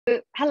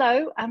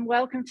Hello and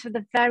welcome to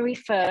the very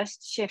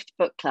first Shift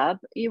Book Club.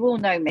 You all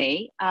know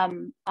me.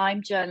 I'm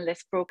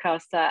journalist,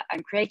 broadcaster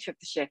and creator of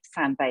the Shift,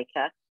 Sam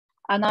Baker.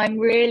 And I'm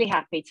really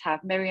happy to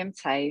have Miriam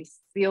Toews,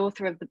 the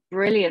author of the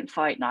brilliant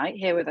Fight Night,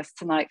 here with us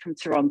tonight from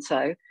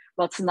Toronto.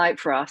 Well, tonight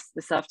for us,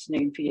 this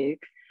afternoon for you.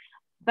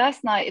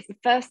 First Night is the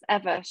first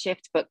ever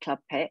Shift Book Club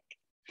pick.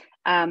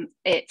 I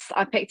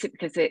picked it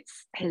because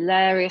it's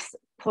hilarious,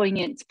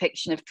 poignant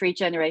depiction of three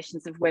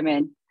generations of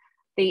women: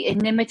 the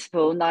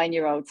inimitable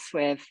 9-year-old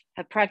Swiv,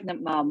 her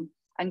pregnant mum,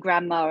 and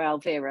Grandma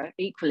Elvira,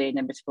 equally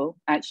inimitable,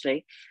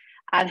 actually,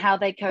 and how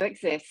they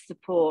coexist,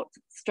 support,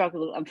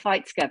 struggle, and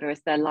fight together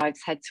as their lives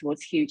head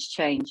towards huge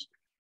change.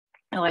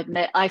 I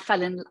admit, I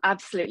fell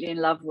absolutely in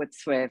love with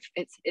Swiv,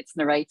 its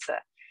narrator.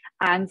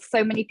 And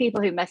so many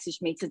people who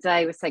messaged me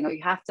today were saying, oh,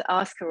 you have to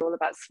ask her all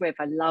about Swiv.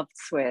 I loved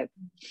Swiv.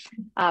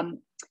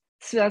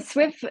 So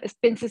Swiv has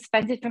been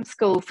suspended from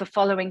school for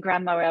following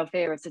Grandma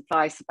Elvira's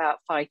advice about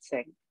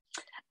fighting.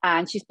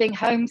 And she's being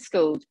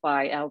homeschooled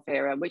by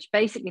Elvira, which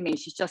basically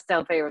means she's just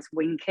Elvira's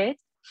wing kid.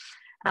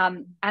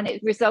 And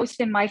it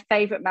resulted in my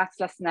favorite maths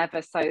lesson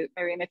ever. So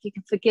Miriam, if you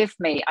can forgive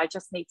me, I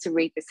just need to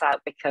read this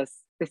out because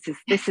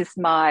it's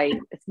my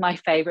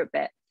favorite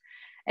bit.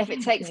 If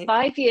it takes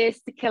 5 years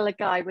to kill a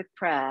guy with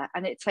prayer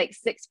and it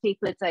takes 6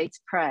 people a day to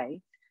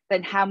pray,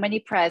 then how many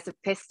prayers of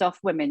pissed off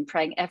women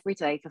praying every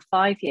day for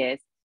 5 years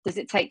does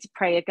it take to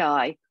pray a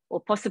guy, or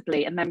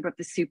possibly a member of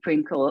the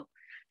Supreme Court,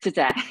 to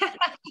death?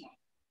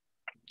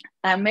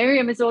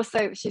 Miriam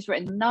she's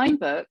written 9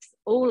 books,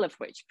 all of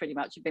which pretty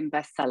much have been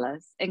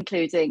bestsellers,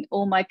 including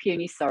All My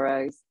Puny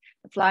Sorrows,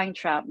 The Flying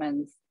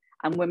Troutmans,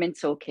 and Women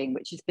Talking,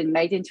 which has been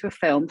made into a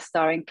film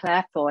starring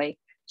Claire Foy,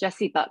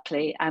 Jessie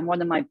Buckley, and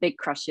one of my big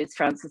crushes,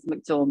 Frances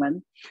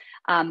McDormand.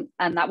 And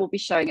that will be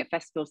showing at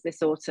festivals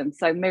this autumn.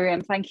 So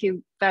Miriam, thank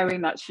you very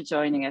much for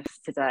joining us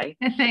today.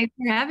 Thanks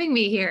for having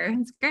me here.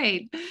 It's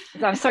great.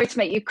 I'm sorry to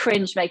make you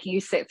cringe, making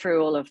you sit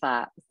through all of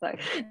that. So.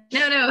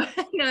 No,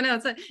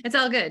 it's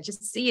all good.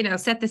 Just,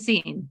 set the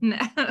scene.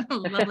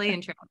 Lovely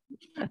intro.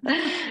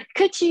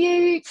 Could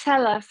you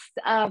tell us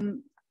a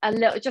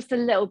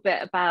little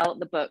bit about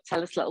the book?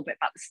 Tell us a little bit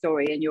about the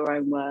story in your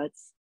own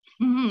words.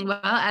 Mm-hmm. Well,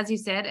 as you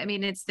said,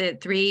 it's the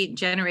 3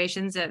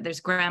 generations.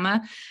 There's Grandma,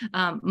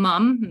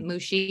 Mom,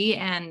 Mushi,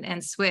 and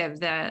Swiv,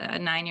 the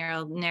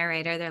 9-year-old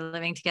narrator. They're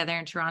living together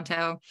in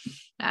Toronto.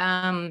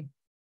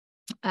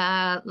 Like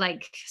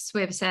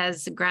Swiv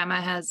says, Grandma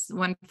has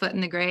one foot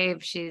in the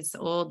grave. She's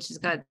old. She's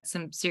got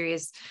some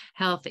serious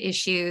health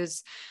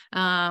issues.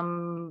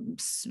 Mushi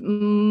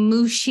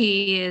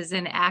is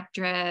an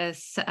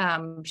actress.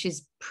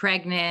 She's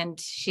pregnant.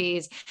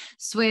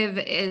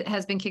 Swiv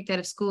has been kicked out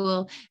of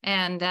school,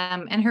 and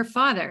her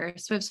father,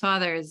 Swiv's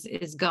father,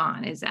 is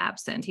gone, is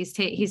absent. He's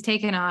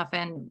taken off,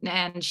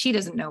 and she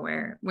doesn't know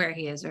where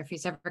he is or if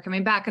he's ever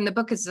coming back. And the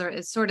book is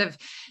sort of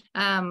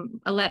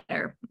a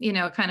letter,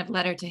 a kind of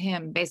letter to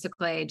him,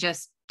 basically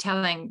just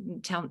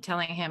telling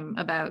him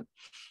about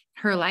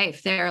her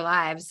life, their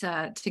lives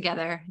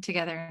together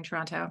in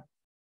Toronto.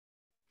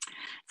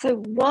 So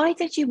why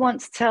did you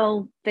want to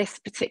tell this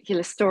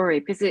particular story?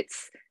 Because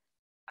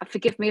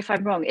forgive me if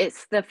I'm wrong,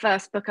 it's the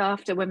first book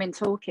after Women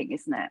Talking,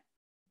 isn't it?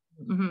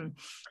 Mm-hmm.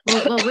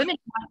 Well, Women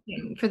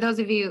Talking, for those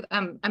of you,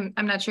 I'm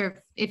not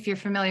sure if you're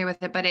familiar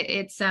with it, but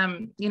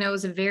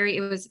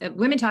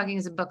Women Talking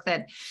is a book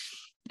that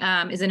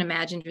is an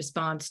imagined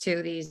response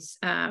to these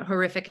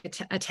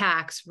horrific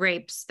attacks,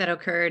 rapes that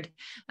occurred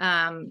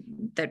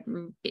that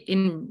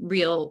in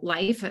real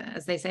life,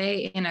 as they say,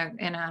 in a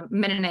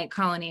Mennonite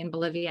colony in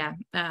Bolivia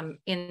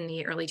in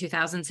the early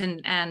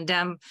 2000s,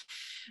 and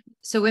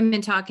so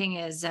Women Talking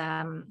is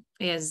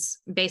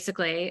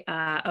basically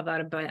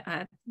about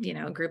a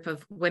group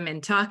of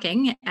women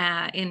talking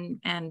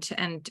and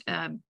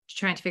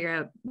trying to figure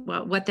out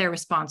what their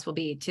response will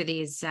be to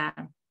these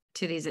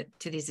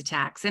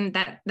attacks. And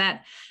that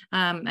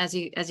as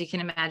you can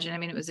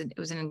imagine, it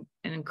was an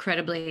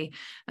incredibly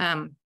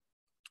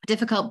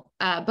difficult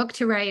book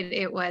to write.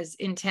 It was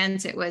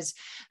intense. It was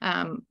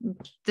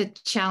the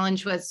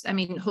challenge was,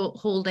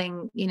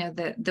 holding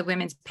the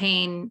women's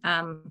pain,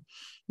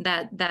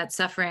 that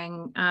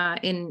suffering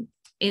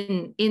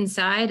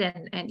inside,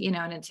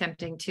 and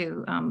attempting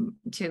to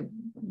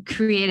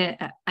create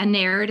a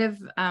narrative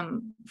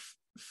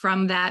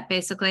from that,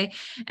 basically.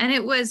 And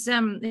it was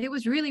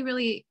really,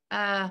 really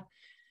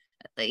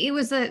it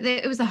was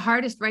the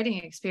hardest writing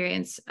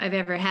experience I've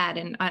ever had,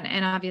 and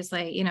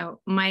obviously,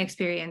 my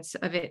experience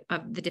of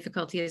the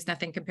difficulty is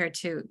nothing compared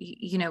to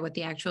what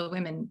the actual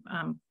women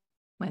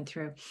went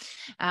through,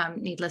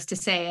 needless to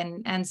say.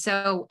 And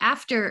so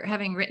after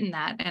having written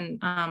that, and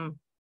I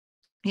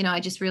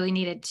just really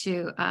needed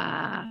to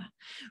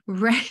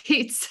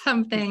write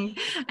something.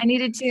 I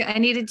needed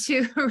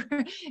to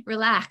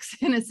relax,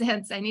 in a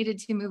sense. I needed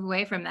to move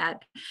away from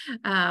that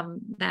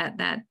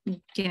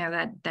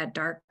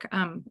dark,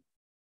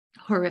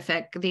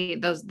 horrific,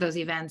 those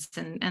events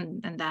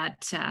and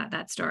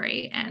that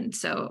story. And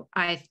so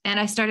I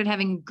started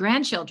having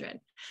grandchildren.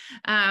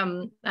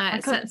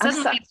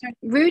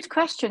 Rude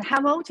question.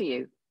 How old are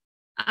you?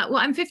 Well,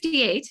 I'm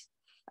 58.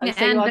 Oh,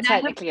 so you are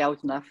technically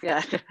old enough,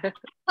 yeah.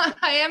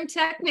 I am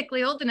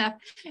technically old enough,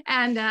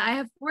 and I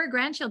have 4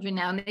 grandchildren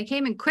now, and they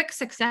came in quick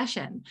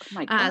succession. Oh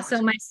my God.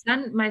 So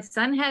my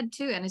son had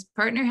 2, and his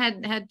partner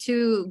had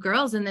 2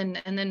 girls, and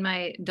then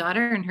my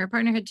daughter and her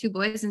partner had 2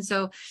 boys, and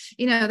so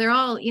they're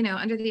all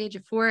under the age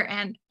of 4,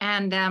 and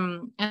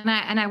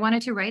I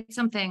wanted to write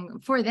something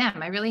for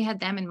them. I really had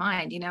them in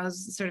mind. I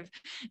was sort of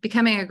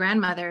becoming a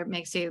grandmother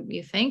makes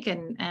you think,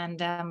 and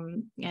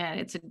yeah,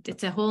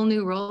 it's a whole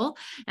new role,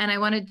 and I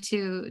wanted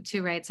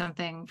to write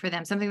something for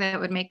them, something that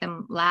would make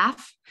them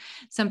laugh,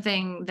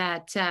 something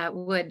that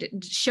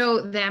would show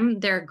them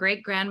their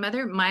great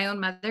grandmother, my own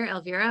mother,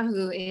 Elvira,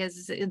 who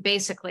is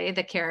basically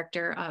the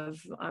character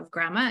of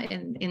grandma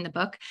in the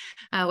book,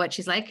 what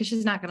she's like, because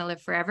she's not going to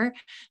live forever.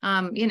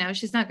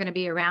 She's not going to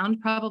be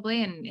around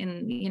probably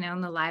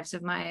in the lives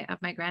of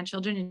my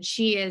grandchildren. And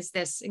she is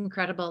this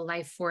incredible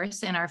life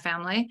force in our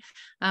family,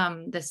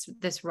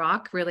 this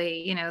rock,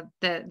 really,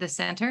 the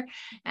center.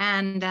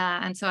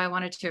 And so I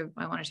wanted to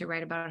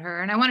write about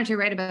her, and I wanted to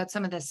write about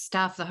some of the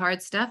stuff, the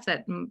hard stuff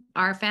that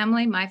my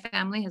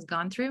family has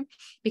gone through,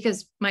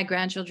 because my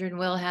grandchildren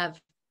will have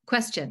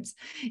questions.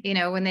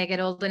 When they get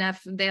old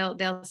enough,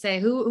 they'll say,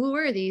 who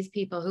were these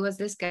people? Who was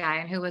this guy?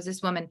 And who was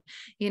this woman?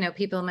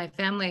 People in my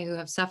family who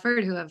have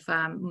suffered, who have,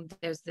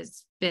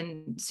 there's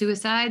been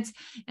suicides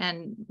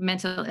and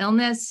mental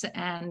illness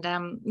and,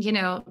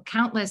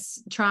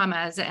 countless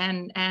traumas.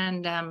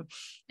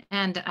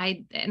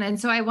 And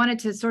so I wanted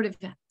to sort of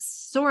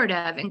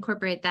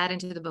incorporate that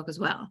into the book as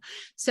well.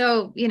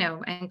 So,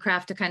 and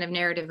craft a kind of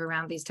narrative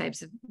around these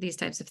types of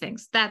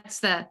things. That's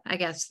the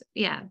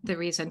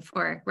reason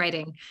for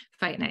writing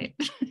Fight Night.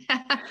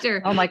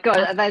 Oh my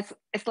God.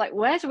 It's like,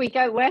 where do we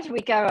go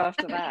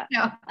after that?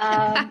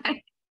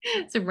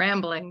 It's a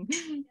rambling.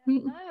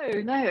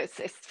 No,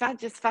 it's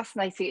just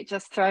fascinating. It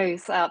just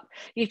throws up.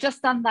 You've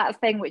just done that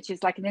thing which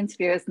is like an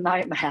interviewer's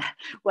nightmare,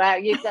 where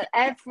you've done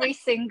every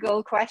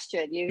single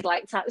question, you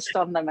like touched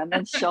on them and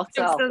then shot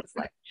off. It's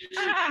like,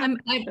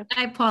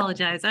 I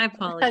apologize.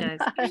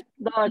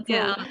 Not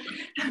at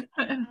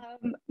all.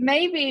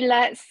 Maybe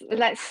let's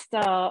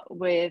start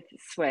with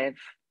Swiv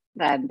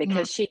then,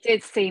 because she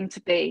did seem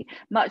to be,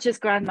 much as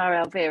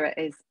Grandma Elvira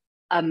is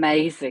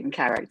amazing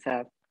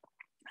character,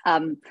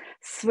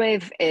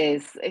 Swiv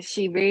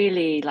she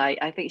really,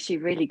 I think she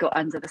really got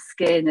under the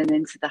skin and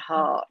into the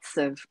hearts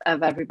of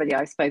everybody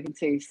I've spoken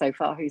to so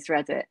far who's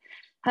read it.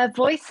 Her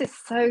voice is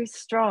so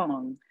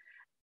strong.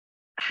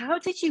 How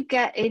did you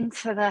get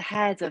into the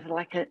head of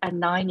like a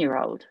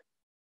 9-year-old?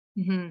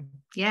 Mm-hmm.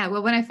 Yeah,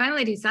 well, when I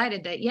finally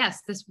decided that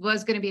yes, this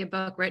was going to be a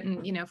book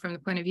written, from the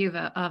point of view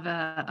of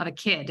a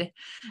kid,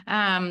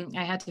 I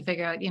had to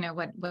figure out,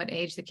 what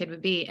age the kid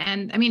would be.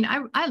 And I mean,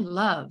 I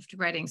loved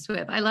writing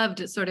Swiv. I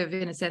loved sort of,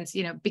 in a sense,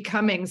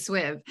 becoming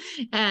Swiv,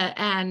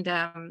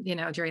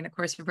 during the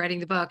course of writing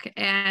the book.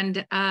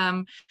 And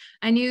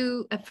I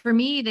knew for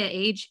me the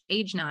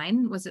age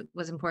 9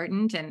 was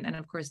important, and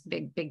of course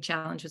the big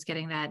challenge was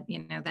getting that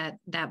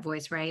that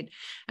voice right.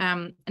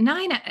 9,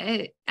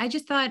 I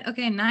just thought,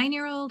 okay,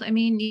 9-year-old. I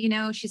mean,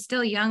 she's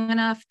still young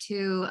enough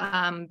to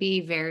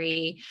be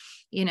very,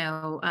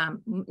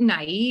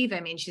 naive.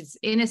 I mean, she's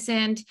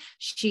innocent.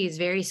 She's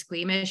very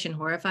squeamish and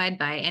horrified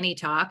by any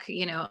talk,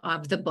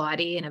 of the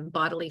body and of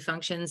bodily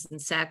functions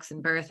and sex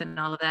and birth and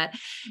all of that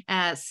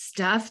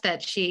stuff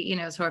that she,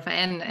 is horrified.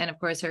 And of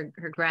course, her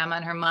grandma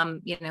and her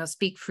mom,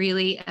 speak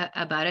freely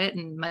about it,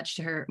 and much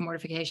to her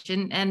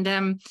mortification.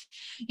 And,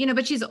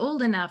 but she's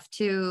old enough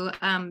to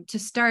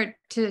start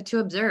to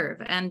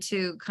observe and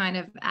to kind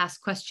of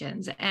ask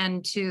questions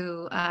and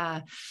to,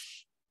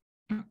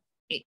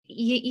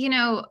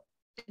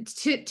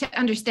 to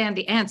understand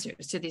the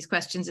answers to these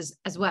questions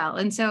as well.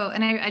 And so,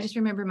 and I just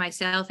remember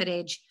myself at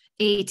age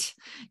 8,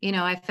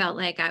 I felt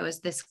like I was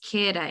this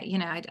kid.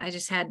 I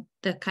just had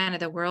the kind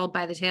of the world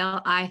by the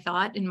tail, I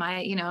thought, in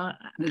my,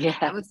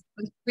 I was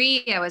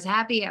free, I was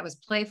happy, I was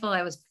playful,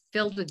 I was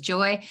filled with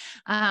joy.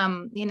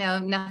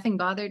 Nothing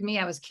bothered me.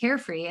 I was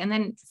carefree. And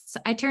then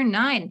I turned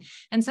 9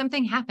 and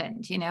something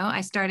happened.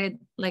 I started,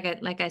 like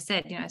I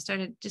said, I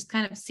started just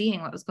kind of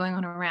seeing what was going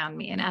on around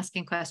me and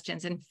asking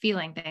questions and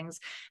feeling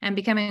things and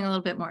becoming a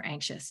little bit more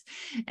anxious.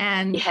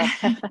 And,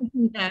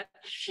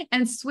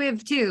 and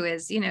Swiv too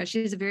is,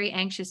 she's a very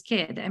anxious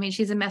kid. I mean,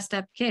 she's a messed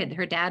up kid.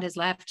 Her dad has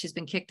left. She's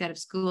been kicked out of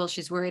school.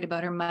 She's worried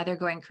about her mother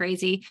going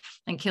crazy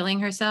and killing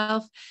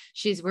herself.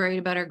 She's worried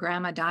about her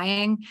grandma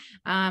dying.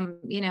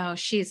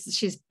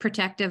 She's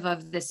protective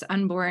of this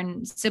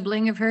unborn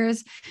sibling of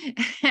hers,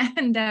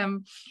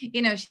 and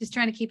she's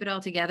trying to keep it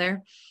all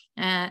together.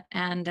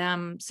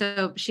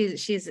 So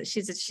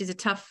she's a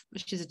tough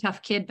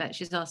kid, but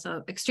she's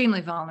also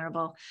extremely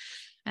vulnerable,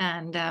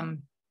 and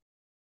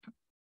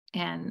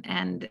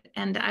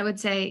I would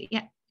say,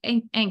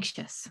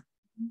 anxious.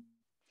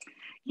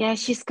 Yeah,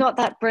 she's got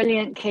that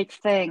brilliant kid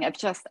thing of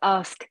just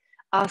ask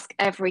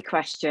every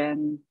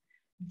question.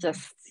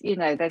 Just,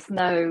 there's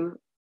no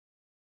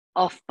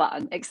off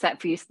button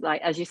except for you,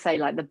 like as you say,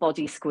 like the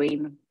body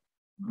scream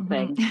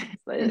thing.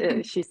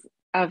 She's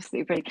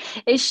absolutely brilliant.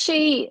 Is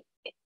she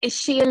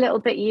a little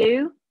bit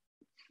you?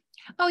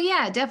 Oh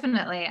yeah,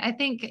 definitely. I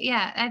think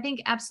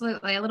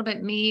absolutely. A little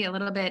bit me, a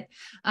little bit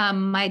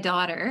my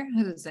daughter,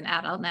 who's an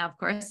adult now, of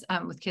course,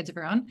 with kids of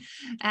her own.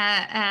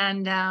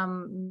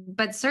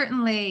 But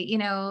certainly,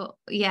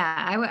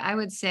 yeah, I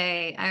would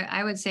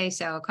say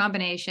so. A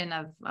combination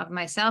of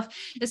myself,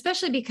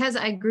 especially because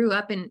I grew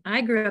up in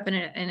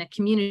a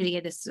community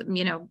of this,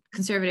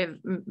 conservative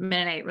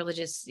Mennonite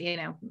religious,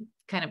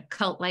 kind of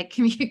cult-like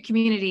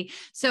community.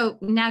 So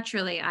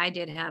naturally, I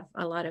did have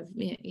a lot of,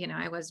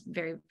 I was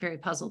very, very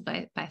puzzled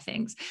by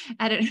things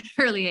at an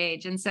early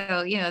age. And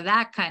so,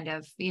 that kind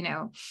of,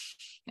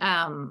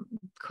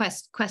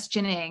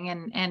 questioning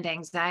and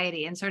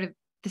anxiety and sort of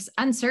this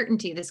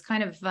uncertainty, this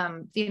kind of,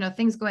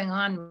 things going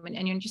on,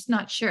 and you're just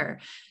not sure,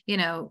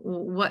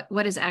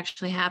 what is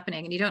actually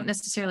happening. And you don't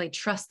necessarily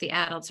trust the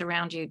adults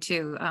around you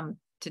to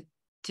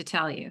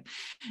tell you.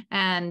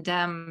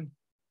 And,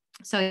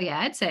 so yeah,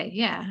 I'd say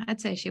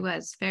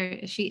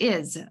she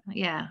is,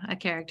 a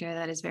character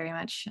that is very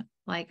much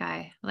like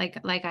I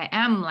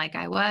am, like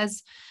I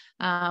was,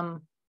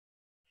 and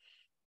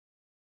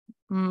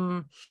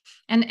a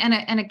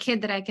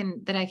kid that I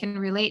can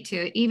relate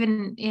to,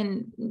 even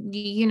in,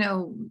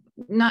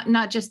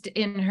 not just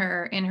in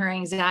her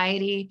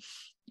anxiety,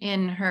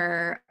 in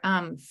her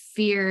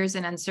fears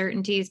and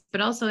uncertainties,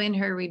 but also in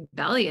her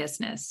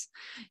rebelliousness,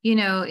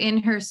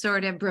 in her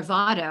sort of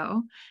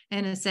bravado,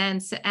 in a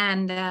sense.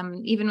 And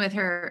even with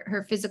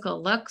her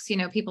physical looks,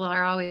 people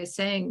are always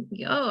saying,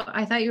 "Oh,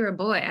 I thought you were a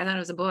boy. I thought it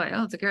was a boy.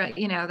 Oh, it's a girl."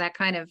 That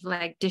kind of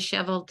like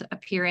disheveled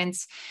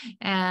appearance,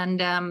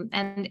 and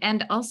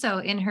also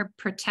in her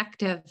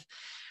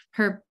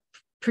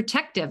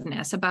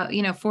protectiveness about,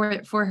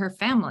 for her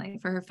family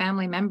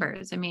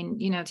members. I mean,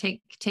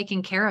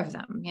 taking care of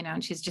them,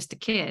 and she's just a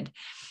kid.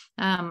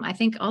 I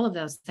think all of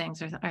those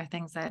things are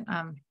things that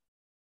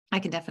I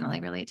can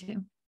definitely relate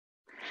to.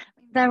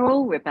 They're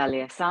all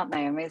rebellious, aren't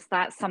they? I mean, is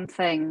that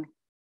something,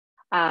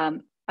 I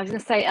was going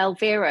to say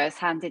Elvira is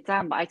handed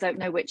down, but I don't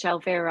know which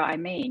Elvira I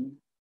mean.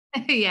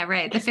 Yeah,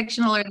 right. The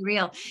fictional or the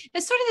real.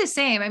 It's sort of the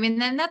same. I mean,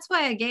 then that's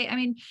why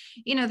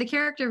the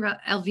character of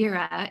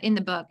Elvira in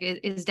the book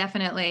is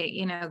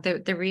definitely,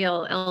 the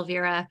real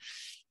Elvira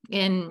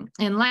in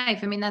life.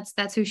 I mean,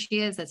 that's who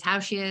she is. That's how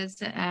she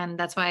is. And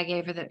that's why I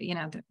gave her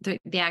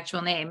the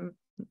actual name,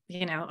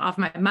 of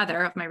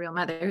my real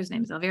mother, whose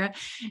name is Elvira.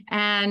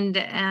 And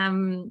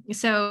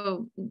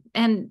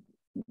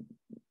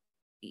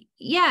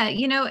yeah,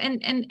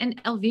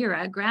 and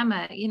Elvira,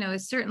 grandma,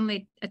 is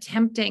certainly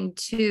attempting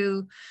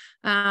to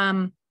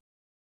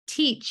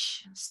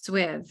teach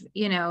Swiv,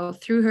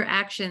 through her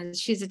actions.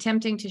 She's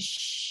attempting to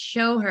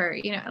show her,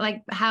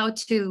 like how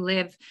to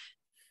live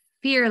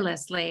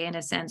fearlessly, in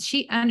a sense.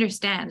 She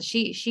understands,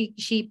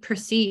 she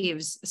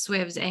perceives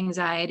Swiv's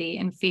anxiety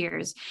and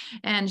fears,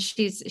 and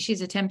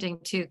she's attempting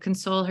to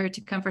console her,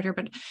 to comfort her,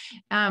 but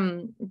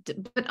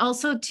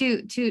also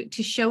to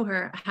show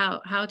her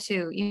how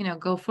to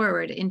go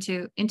forward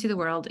into the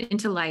world,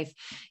 into life,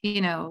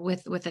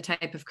 with a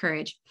type of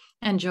courage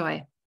and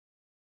joy.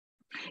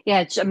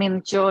 Yeah, I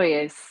mean,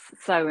 joy is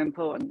so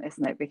important,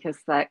 isn't it? Because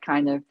that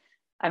kind of,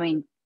 I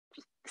mean,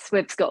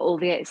 Swiv's got all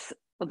these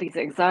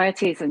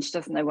anxieties, and she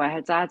doesn't know where her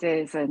dad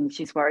is, and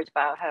she's worried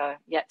about her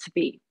yet to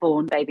be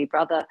born baby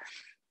brother.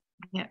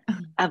 Yeah.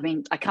 I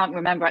mean, I can't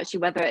remember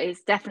actually whether it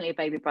is definitely a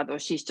baby brother or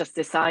she's just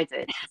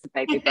decided it's a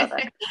baby brother.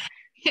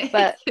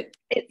 But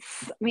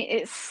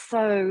it's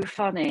so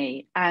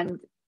funny. And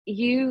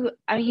you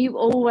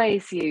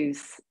always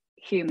use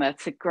humor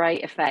to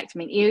great effect. I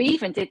mean, you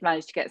even did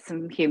manage to get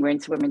some humor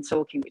into Women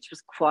Talking, which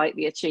was quite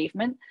the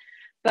achievement.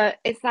 But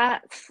is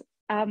that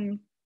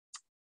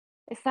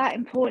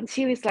important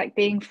to you? Is like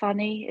being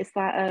funny? Is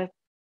it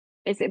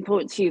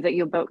important to you that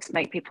your books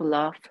make people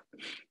laugh?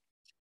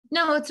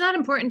 No, it's not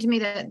important to me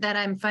that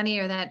I'm funny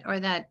or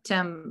that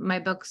my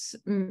books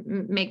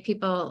make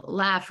people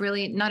laugh.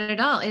 Really, not at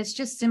all. It's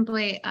just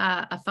simply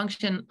a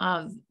function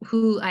of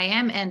who I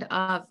am and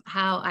of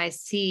how I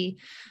see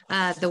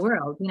the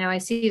world. I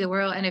see the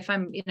world, and if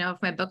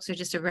my books are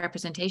just a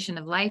representation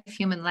of life,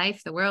 human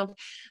life, the world,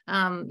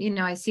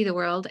 I see the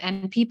world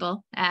and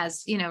people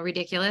as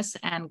ridiculous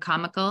and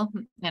comical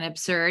and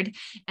absurd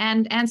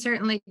and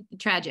certainly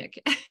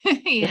tragic.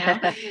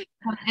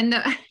 And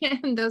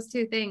those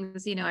two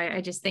things, I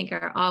just think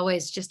are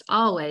always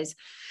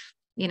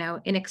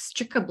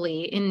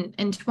inextricably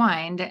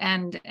entwined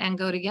and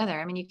go together.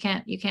 I mean, you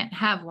can't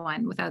have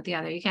one without the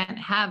other. You can't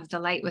have the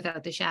light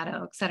without the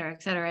shadow, et cetera,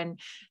 et cetera.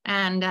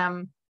 And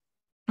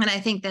I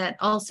think that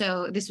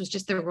also this was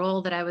just the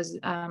role that I was,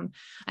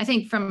 I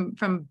think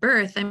from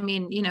birth. I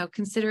mean,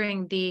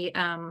 considering the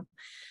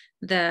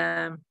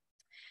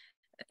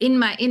in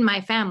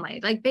my family,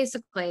 like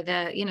basically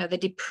the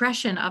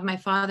depression of my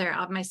father,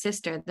 of my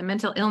sister, the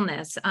mental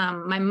illness,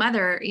 my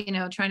mother,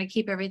 trying to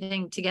keep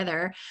everything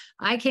together.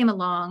 I came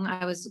along,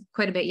 I was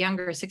quite a bit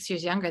younger, 6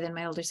 years younger than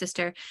my older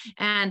sister,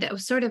 and I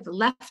was sort of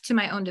left to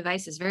my own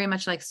devices, very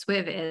much like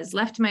Swiv is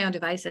left to my own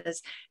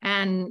devices,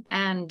 and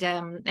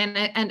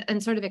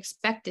sort of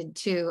expected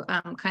to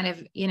kind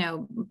of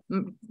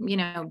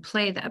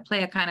play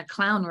a kind of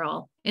clown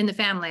role in the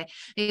family.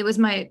 It was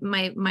my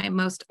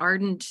most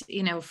ardent,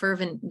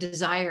 fervent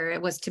desire.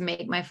 It was to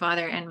make my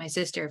father and my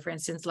sister, for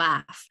instance,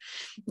 laugh,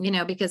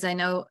 because I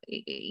know,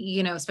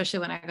 especially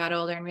when I got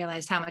older and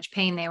realized how much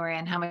pain they were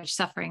in, how much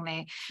suffering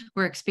they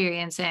were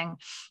experiencing,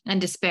 and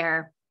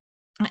despair.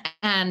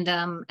 And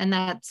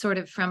that sort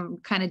of from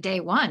kind of day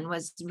one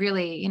was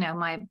really,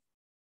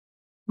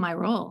 my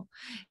role.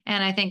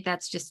 And I think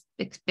that's just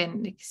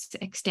been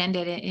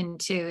extended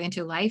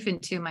into life,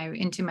 into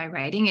my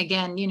writing.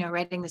 Again,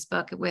 writing this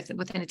book with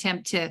an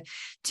attempt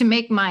to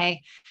make my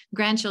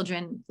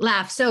grandchildren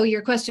laugh. So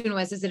your question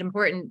was, is it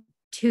important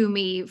to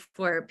me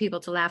for people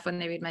to laugh when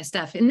they read my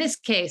stuff? In this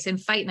case, in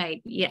Fight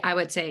Night, yeah, I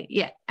would say,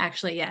 yeah,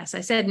 actually, yes.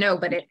 I said no,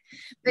 but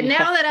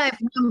now that I've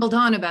rumbled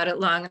on about it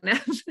long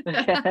enough,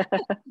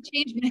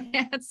 change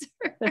my answer.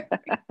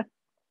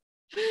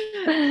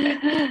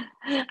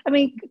 I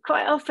mean,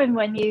 quite often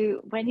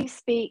when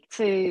speak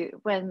to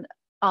when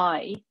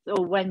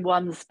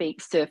one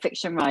speaks to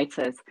fiction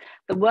writers,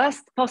 the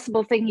worst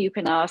possible thing you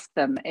can ask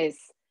them is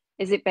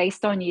it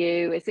based on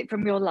you? Is it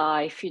from your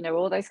life?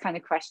 All those kind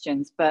of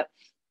questions. But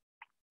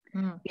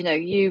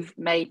you've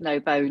made no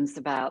bones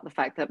about the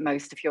fact that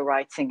most of your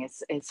writing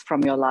is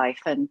from your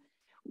life, and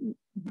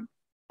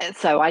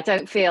so I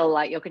don't feel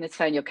like you're going to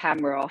turn your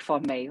camera off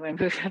on me when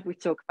we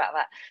talk about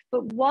that.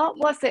 But what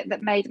was it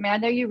that made me? I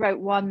know you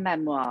wrote one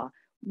memoir.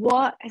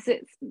 What has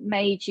it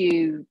made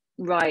you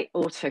write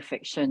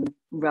autofiction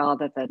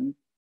rather than,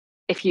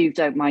 if you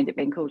don't mind it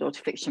being called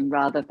autofiction,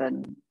 rather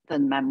than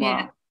memoir?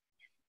 Yeah.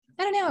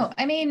 I don't know.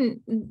 I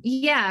mean,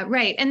 yeah,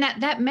 right. And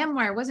that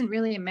memoir wasn't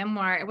really a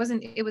memoir. It was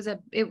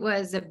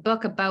a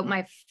book about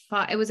my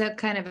father. It was a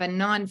kind of a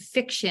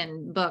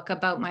nonfiction book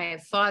about my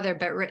father,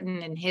 but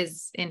written in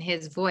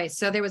his voice.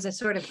 So there was a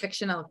sort of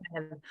fictional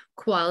kind of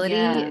quality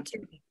to it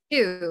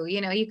too.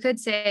 You could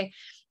say,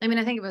 I mean,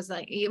 I think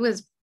it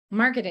was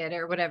marketed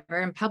or whatever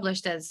and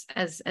published as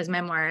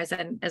memoir, as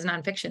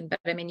nonfiction.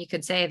 But I mean, you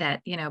could say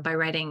that, by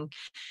writing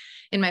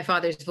in my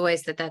father's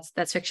voice,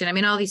 that's fiction. I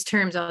mean, all these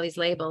terms, all these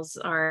labels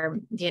are,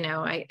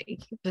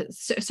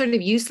 sort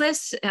of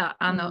useless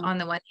on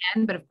the one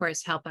hand, but of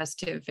course help us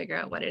to figure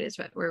out what it is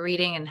what we're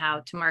reading and how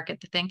to market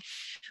the thing.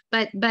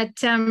 But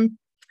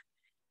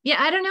yeah,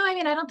 I don't know. I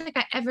mean, I don't think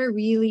I ever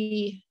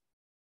really.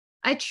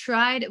 I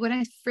tried when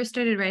I first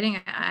started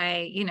writing,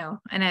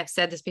 and I've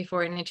said this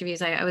before in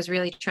interviews, I was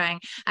really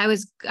trying. I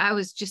was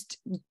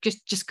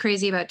just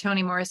crazy about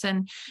Toni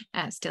Morrison,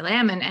 still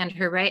am, and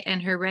her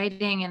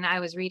writing. And I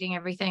was reading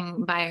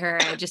everything by her.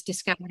 I just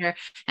discovered her,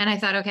 and I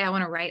thought, okay, I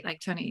want to write like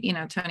Toni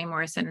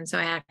Morrison. And so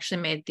I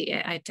actually made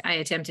I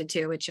attempted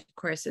to, which of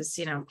course is,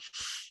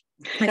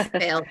 I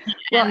failed.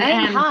 Well,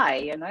 aim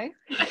high,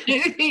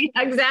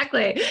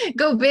 Exactly.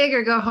 Go big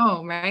or go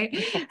home, right?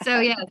 So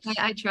yeah,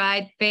 I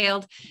tried,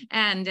 failed,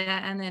 and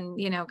then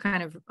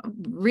kind of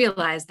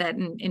realized that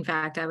in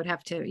fact I would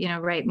have to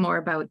write more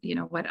about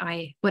what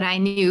I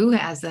knew,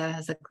 as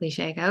the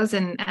cliche goes,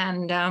 and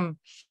then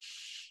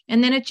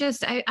it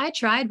just I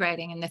tried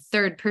writing in the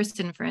third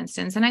person, for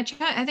instance, and I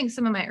think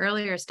some of my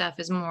earlier stuff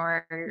is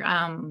more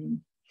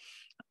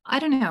I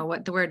don't know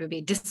what the word would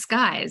be,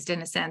 disguised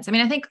in a sense. I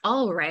mean, I think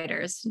all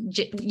writers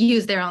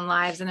use their own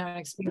lives and their own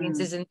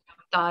experiences and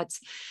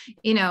thoughts.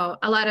 A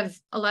lot of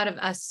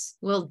us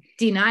will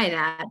deny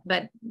that,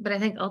 but I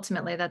think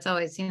ultimately that's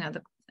always,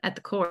 at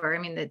the core. I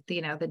mean,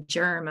 the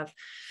germ of,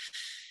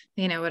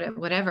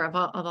 whatever of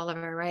all of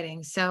our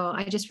writing. So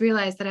I just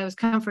realized that I was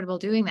comfortable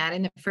doing that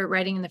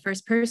writing in the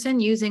first person,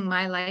 using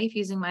my life,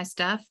 using my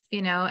stuff,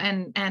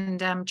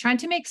 and trying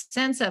to make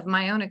sense of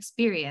my own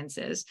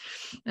experiences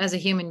as a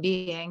human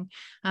being,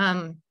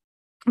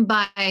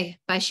 by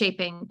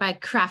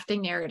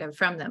crafting narrative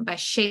from them, by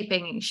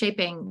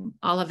shaping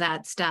all of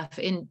that stuff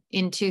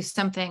into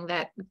something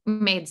that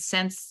made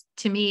sense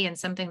to me, and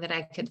something that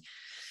I could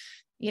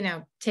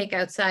take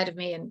outside of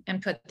me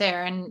and put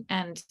there.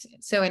 And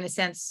so in a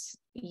sense,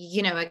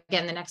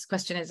 again, the next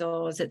question is,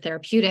 is it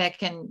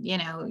therapeutic? And,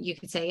 you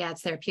could say, yeah,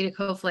 it's therapeutic.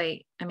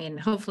 Hopefully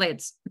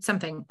it's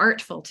something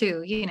artful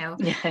too,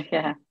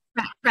 Yeah.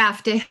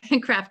 crafting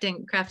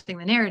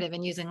the narrative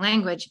and using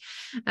language.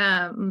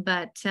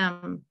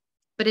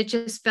 But it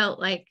just felt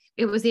like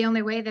it was the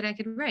only way that I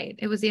could write.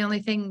 It was the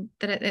only thing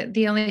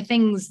the only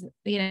things,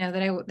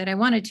 that I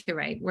wanted to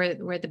write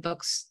were the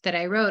books that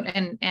I wrote.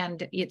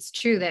 And it's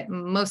true that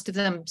most of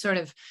them sort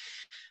of,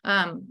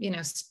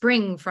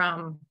 spring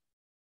from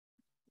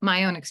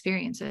my own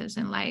experiences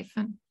in life.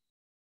 And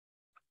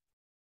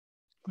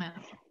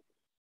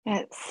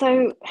yeah.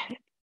 So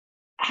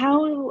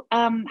how,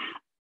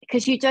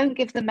 because you don't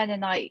give the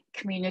Mennonite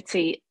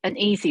community an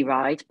easy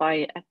ride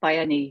by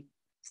any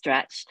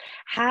stretch.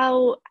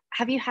 How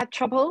have you had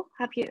trouble?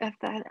 Has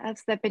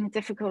there been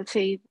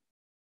difficulty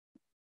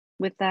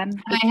with them?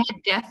 Have I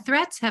had death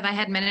threats? Have I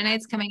had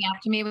Mennonites coming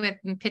after me with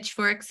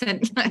pitchforks?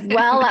 And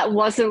well, that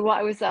wasn't what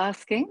I was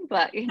asking,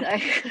 but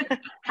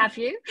have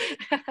you?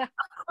 Of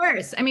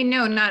course. I mean,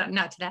 no, not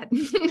to that,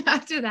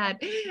 not to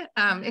that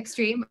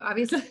extreme,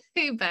 obviously.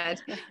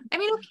 But I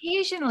mean,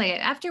 occasionally,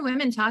 after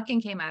Women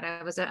Talking came out,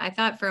 I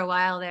thought for a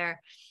while there,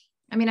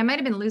 I mean, I might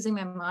have been losing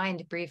my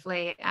mind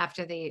briefly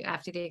after the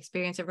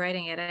experience of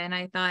writing it. And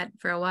I thought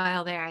for a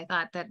while there, I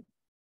thought that,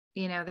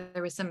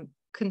 there was some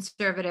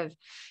conservative,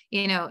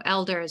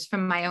 elders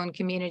from my own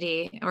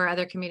community or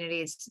other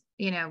communities,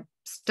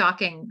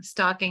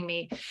 stalking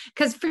me.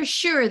 Because for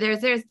sure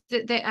there's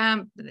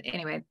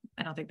anyway,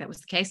 I don't think that was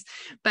the case,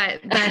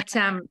 but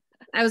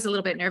I was a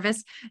little bit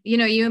nervous.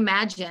 You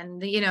imagine,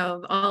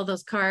 all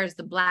those cars,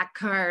 the black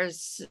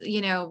cars,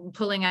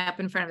 pulling up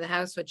in front of the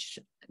house, which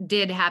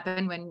did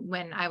happen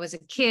when I was a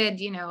kid,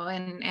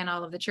 and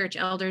all of the church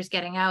elders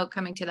getting out,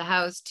 coming to the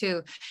house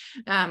to,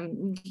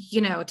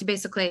 to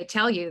basically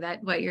tell you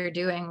that what you're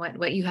doing,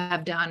 what you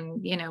have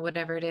done,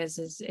 whatever it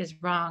is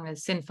wrong,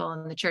 is sinful,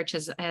 and the church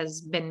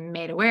has been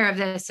made aware of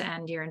this,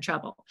 and you're in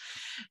trouble.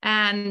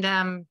 And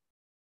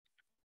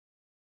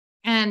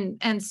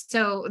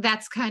so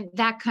that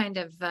kind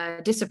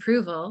of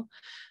disapproval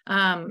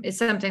is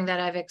something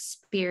that I've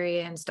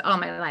experienced all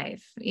my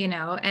life,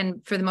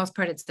 and for the most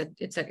part, it's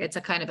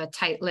a kind of a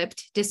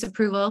tight-lipped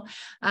disapproval,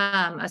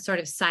 a sort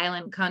of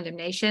silent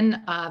condemnation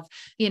of,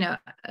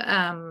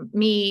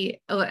 me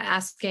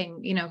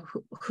asking,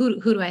 who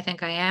do I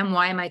think I am?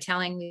 Why am I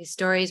telling these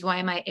stories? Why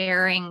am I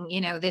airing,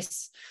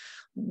 this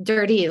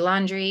dirty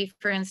laundry,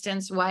 for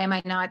instance? Why am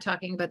I not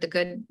talking about the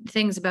good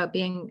things about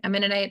being a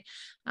Mennonite,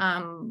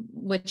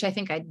 which I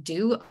think I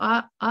do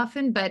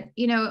often, but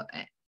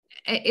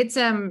it's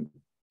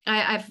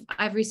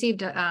I've received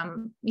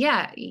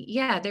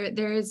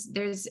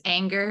there's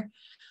anger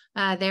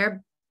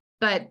there,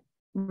 but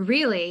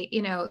really,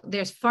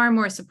 there's far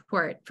more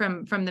support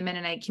from the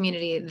Mennonite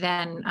community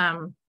than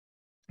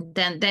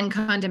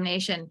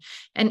condemnation,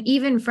 and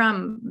even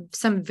from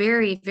some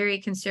very,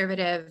 very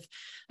conservative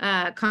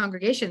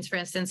congregations, for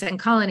instance, and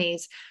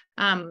colonies.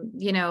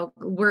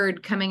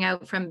 Word coming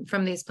out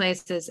from these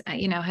places,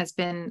 has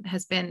been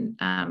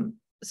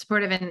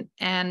supportive,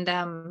 and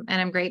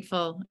I'm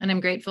grateful,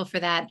 for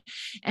that.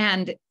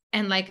 And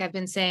like I've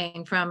been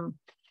saying from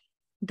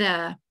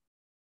the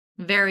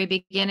very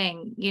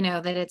beginning,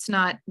 that it's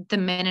not the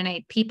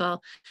Mennonite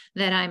people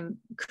that I'm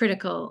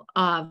critical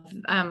of.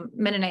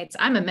 Mennonites,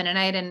 I'm a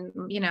Mennonite, and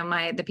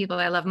the people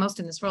I love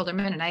most in this world are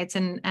Mennonites,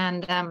 and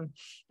I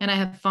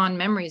have fond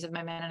memories of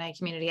my Mennonite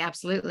community,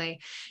 absolutely,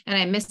 and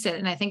I miss it,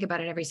 and I think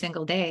about it every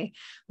single day.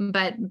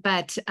 But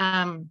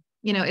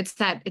it's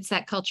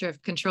that culture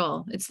of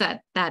control. It's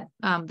that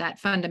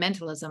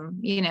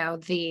fundamentalism,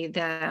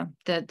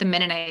 the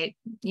Mennonite,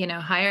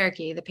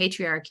 hierarchy, the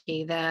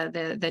patriarchy,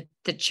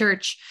 the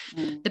church,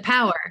 the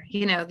power,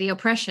 the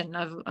oppression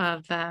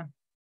of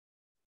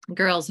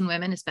girls and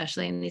women,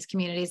 especially in these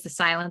communities, the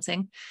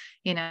silencing,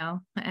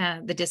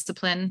 the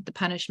discipline, the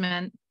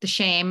punishment, the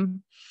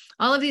shame,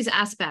 all of these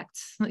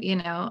aspects, of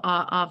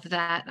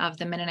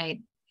the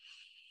Mennonite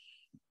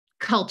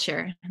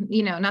culture,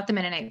 not the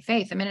Mennonite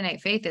faith. The Mennonite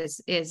faith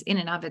is in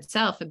and of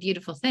itself a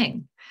beautiful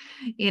thing.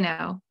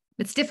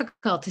 It's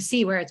difficult to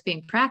see where it's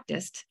being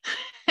practiced,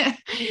 but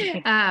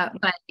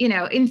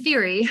in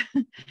theory,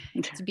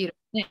 it's a beautiful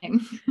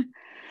thing.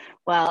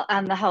 Well,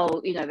 and the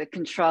whole, the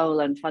control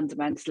and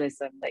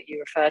fundamentalism that you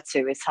refer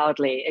to is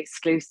hardly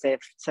exclusive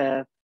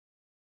to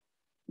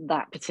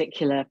that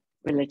particular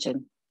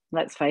religion.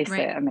 Let's face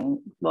it. I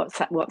mean,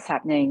 what's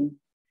happening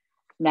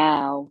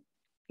now,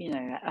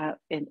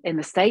 in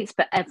the States,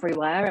 but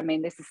everywhere. I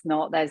mean, there's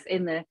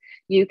in the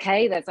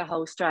UK, there's a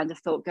whole strand of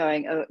thought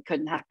going, oh, it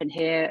couldn't happen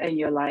here. And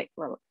you're like,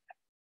 well,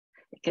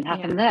 it can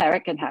happen there,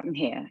 it can happen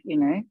here,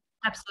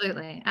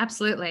 Absolutely.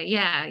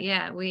 Yeah.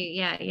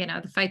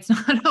 The fight's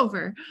not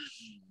over.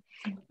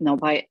 Not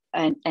by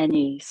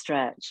any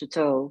stretch at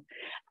all.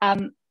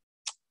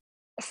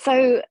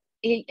 So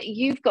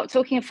you've got,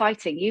 talking of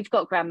fighting, you've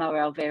got Grandma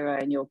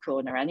Elvira in your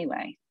corner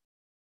anyway.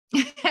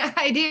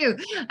 I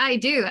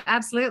do.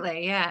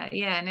 Absolutely.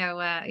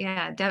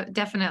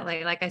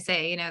 Definitely. Like I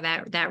say,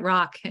 that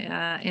rock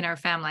in our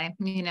family,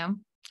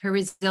 her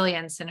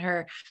resilience and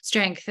her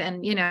strength,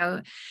 and,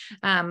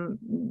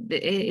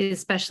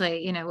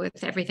 especially,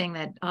 with everything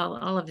that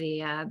all of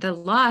the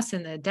loss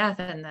and the death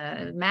and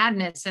the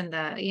madness and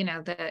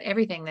the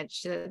everything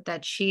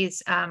that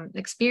she's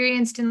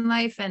experienced in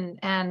life and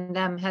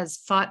has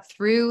fought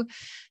through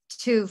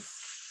to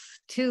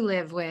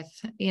live with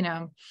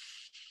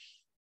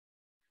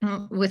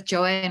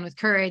joy and with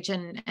courage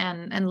and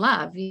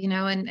love,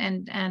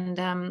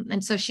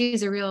 and so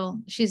she's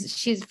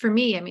for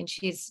me, I mean,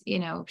 she's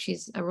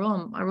a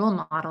role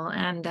model,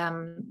 and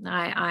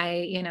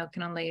I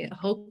can only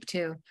hope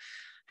to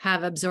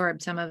have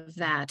absorbed some of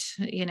that,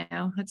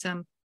 at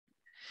some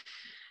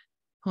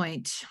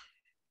point.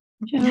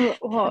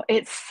 Well,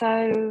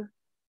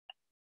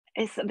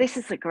 this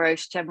is a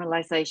gross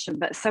generalization,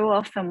 but so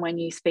often when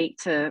you speak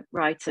to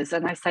writers,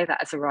 and I say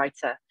that as a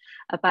writer,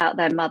 about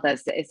their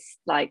mothers, it's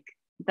like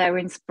they're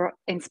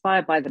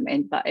inspired by them,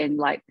 but in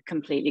like the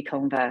completely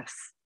converse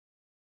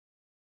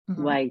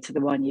way to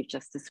the one you've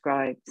just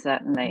described,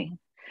 certainly.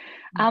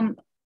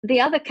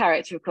 The other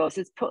character, of course,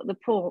 is the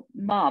poor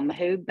mum,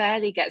 who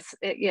barely gets,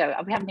 we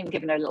haven't even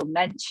given her a little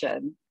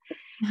mention.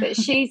 But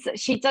she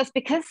does,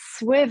 because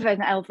Swiv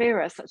and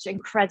Elvira are such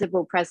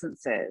incredible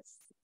presences.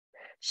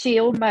 She's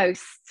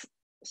almost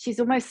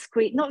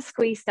not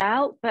squeezed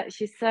out, but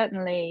she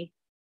certainly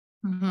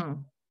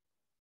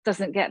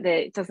doesn't get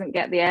the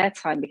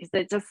airtime, because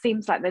it just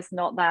seems like there's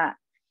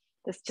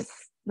just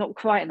not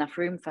quite enough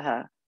room for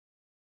her.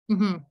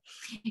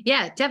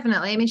 Yeah,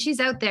 definitely. I mean, she's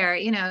out there,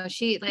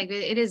 she like,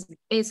 it is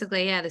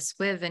basically, the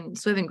Swiv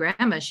and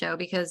Grandma show,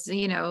 because,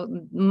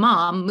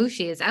 mom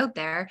Mushi is out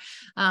there,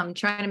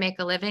 trying to make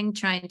a living,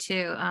 trying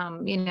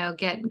to,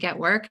 get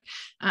work.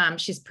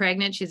 She's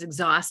pregnant. She's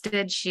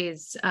exhausted.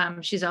 She's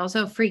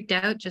also freaked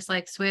out, just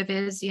like Swiv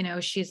is,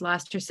 she's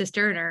lost her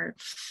sister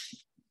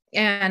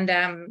and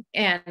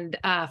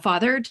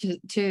father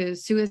to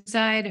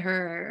suicide.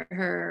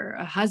 Her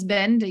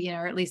husband,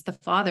 or at least the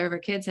father of her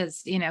kids,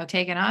 has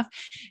taken off,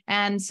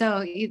 and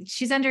so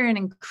she's under an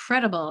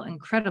incredible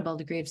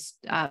degree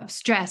of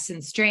stress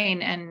and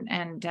strain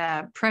and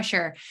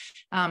pressure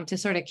to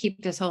sort of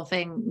keep this whole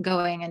thing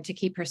going and to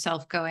keep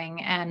herself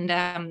going.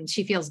 And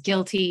she feels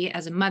guilty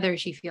as a mother.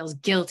 She feels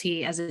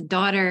guilty as a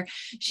daughter.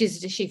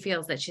 She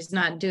feels that she's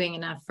not doing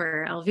enough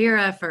for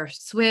Elvira, for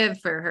Swiv,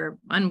 for her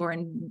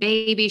unborn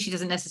baby. She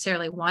doesn't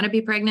necessarily want to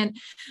be pregnant.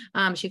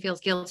 She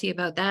feels guilty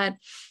about that.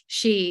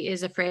 She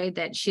is afraid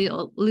that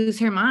she'll lose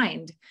her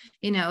mind,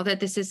 that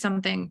this is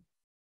something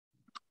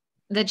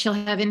that she'll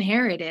have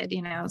inherited,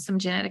 some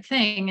genetic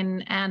thing.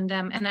 And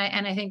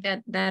I think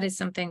that is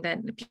something that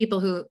people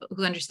who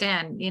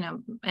understand,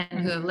 and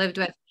who have lived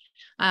with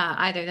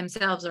either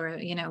themselves or,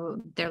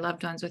 their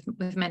loved ones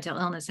with mental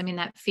illness. I mean,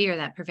 that fear,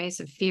 that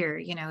pervasive fear,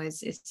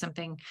 is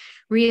something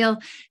real.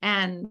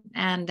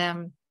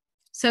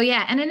 So,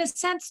 yeah. And in a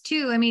sense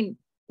too, I mean,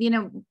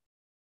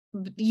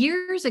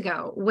 years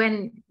ago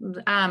when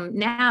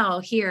now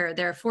here,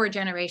 there are 4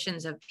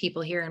 generations of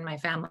people here in my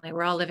family.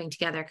 We're all living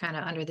together kind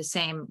of under the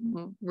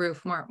same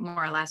roof, more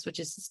or less, which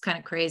is kind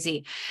of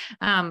crazy,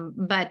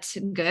 but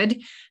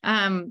good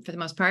for the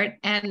most part.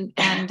 But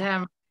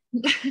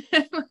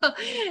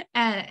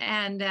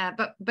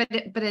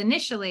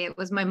initially it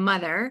was my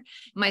mother,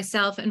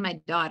 myself, and my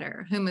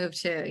daughter who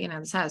moved to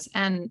this house,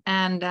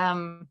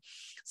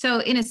 so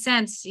in a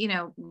sense,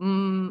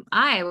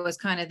 I was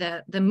kind of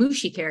the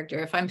Mushi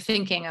character, if I'm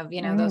thinking of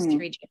those 3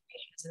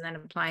 generations and then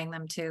applying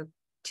them to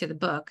the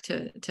book,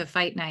 to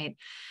Fight Night.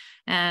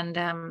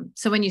 And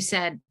so when you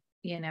said,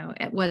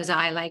 was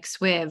I like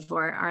Swiv,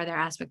 or are there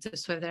aspects of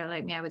Swiv that are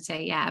like me, I would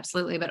say, yeah,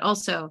 absolutely. But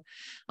also,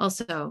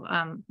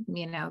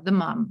 the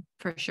mom,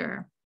 for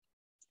sure.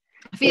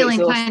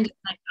 Feeling kind of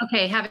like,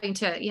 okay, having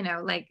to,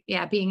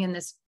 being in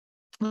this,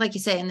 like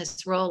you say, in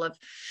this role of,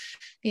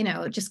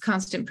 just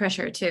constant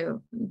pressure to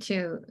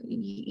the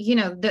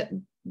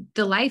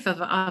life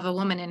of a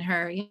woman in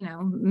her,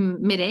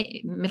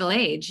 middle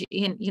age,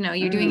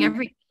 you're doing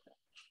everything.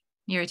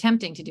 You're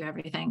attempting to do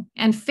everything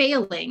and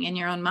failing in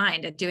your own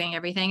mind at doing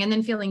everything, and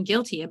then feeling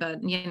guilty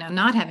about,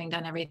 not having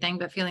done everything,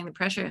 but feeling the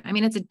pressure. I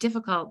mean, it's a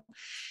difficult,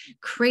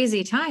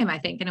 crazy time, I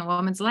think, in a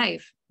woman's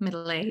life,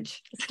 middle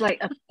age. It's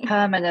like a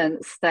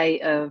permanent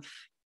state of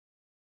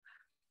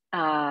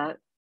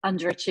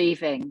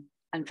underachieving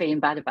and feeling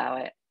bad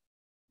about it.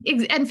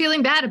 And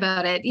feeling bad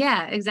about it.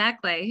 Yeah,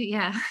 exactly.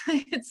 Yeah,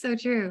 it's so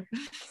true.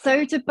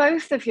 So do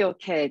both of your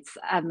kids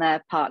and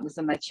their partners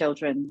and their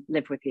children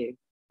live with you,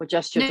 or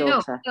just your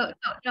daughter?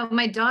 No,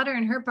 my daughter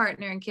and her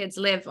partner and kids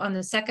live on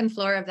the 2nd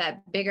floor of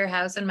that bigger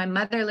house, and my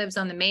mother lives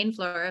on the main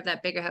floor of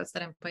that bigger house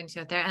that I'm pointing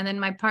to out there. And then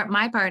my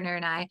partner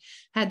and I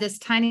had this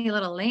tiny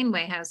little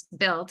laneway house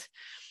built.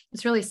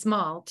 It's really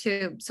small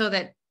so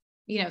that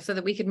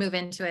we could move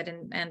into it,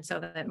 and so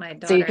that my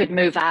daughter. So you could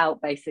move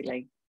out,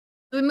 basically.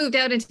 We moved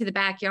out into the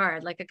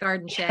backyard, like a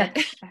garden shed,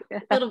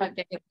 a little bit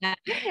bigger than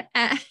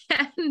that.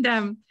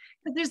 And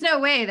there's no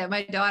way that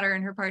my daughter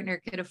and her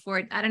partner could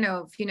afford, I don't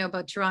know if you know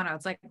about Toronto,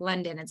 it's like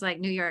London, it's like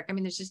New York. I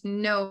mean, there's just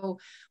no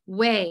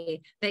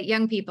way that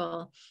young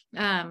people,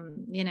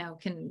 young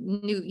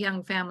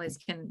families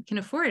can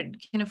afford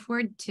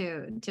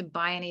to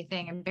buy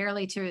anything, and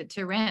barely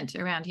to rent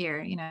around here,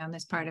 in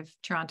this part of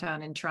Toronto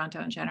and in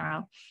Toronto in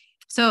general.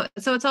 So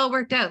it's all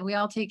worked out. We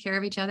all take care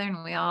of each other, and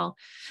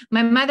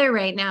my mother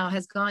right now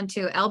has gone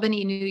to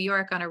Albany, New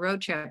York on a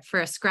road trip for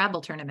a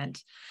Scrabble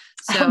tournament.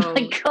 So, oh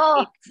my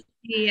God.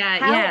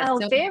 How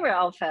Elvira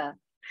of her.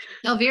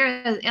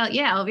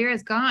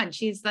 Elvira's gone.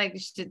 She's like,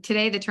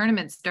 today the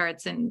tournament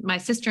starts, and my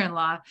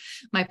sister-in-law,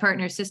 my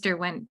partner's sister,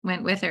 went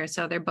with her.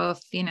 So they're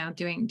both,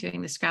 doing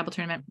the Scrabble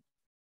tournament.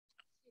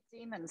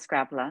 Demon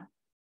Scrabbler.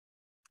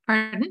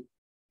 Pardon?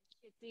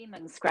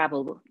 Demon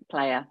Scrabble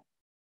player.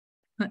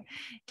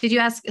 Did you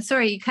ask?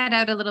 Sorry, you cut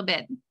out a little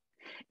bit.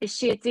 Is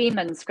she a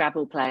demon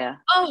Scrabble player?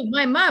 Oh,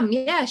 my mom.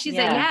 Yeah, she's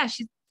a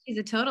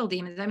total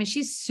demon. I mean,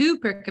 she's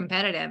super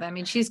competitive. I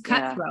mean, she's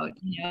cutthroat,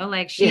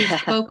 like she's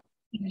spoken.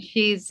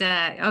 She's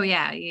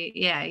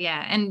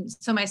and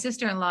so my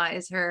sister-in-law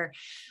is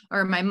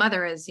my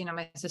mother is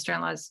my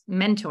sister-in-law's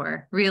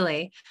mentor,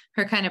 really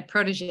her kind of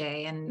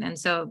protege, and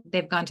so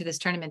they've gone to this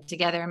tournament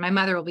together, and my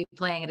mother will be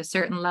playing at a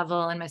certain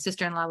level, and my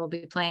sister-in-law will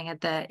be playing at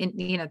the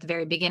the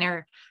very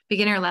beginner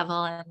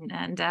level,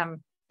 and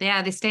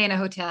they stay in a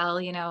hotel,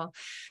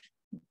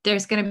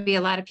 there's going to be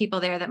a lot of people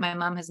there that my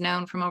mom has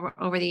known from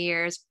over the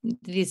years,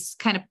 these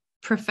kind of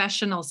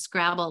professional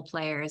Scrabble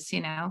players,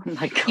 Oh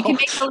my God. you can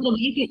make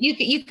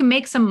you can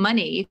make some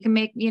money. You can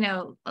make,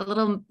 a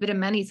little bit of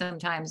money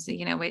sometimes,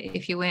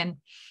 if you win.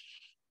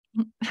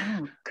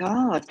 Oh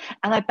God.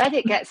 And I bet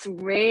it gets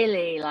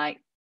really like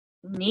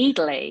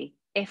needly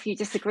if you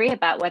disagree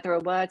about whether a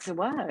word's a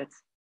word.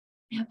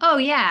 Oh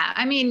yeah.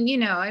 I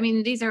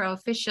mean, these are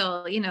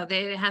official,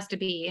 it has to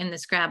be in the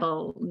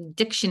Scrabble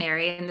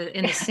dictionary, in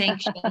the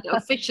sanctioned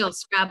official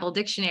Scrabble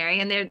dictionary,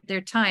 and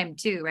they're timed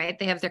too, right?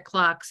 They have their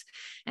clocks,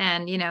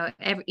 and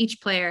each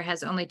player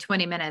has only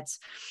 20 minutes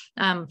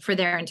for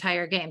their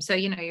entire game. So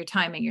you're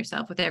timing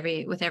yourself with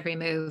every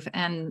move,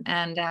 and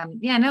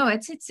yeah, no,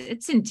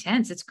 it's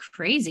intense. It's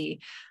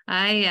crazy.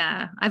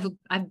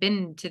 I've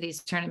been to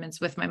these tournaments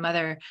with my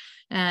mother,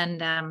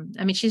 and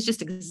I mean, she's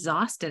just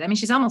exhausted. I mean,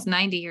 she's almost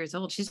 90 years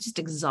old. She's just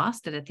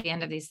exhausted at the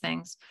end of these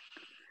things.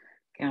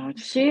 God,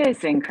 she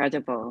is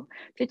incredible.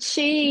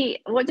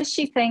 What does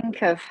she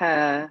think of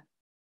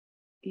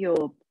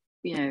your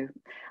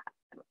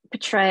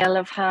portrayal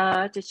of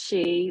her?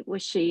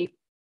 Was she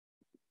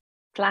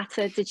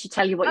flattered? Did she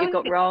tell you what you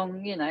got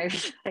wrong? Yeah,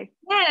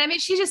 I mean,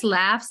 she just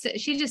laughs. And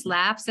she's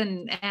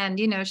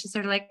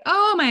sort of like,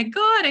 oh my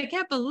God, I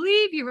can't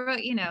believe you wrote,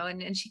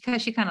 and she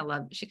kind of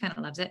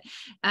loves it.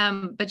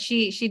 But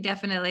she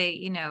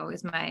definitely,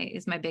 is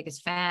my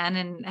biggest fan.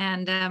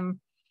 And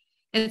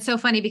it's so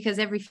funny because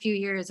every few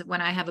years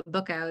when I have a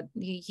book out,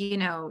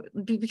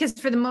 because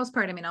for the most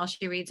part, I mean, all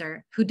she reads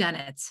are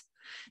whodunits.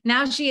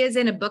 Now she is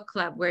in a book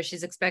club where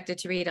she's expected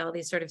to read all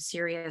these sort of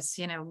serious,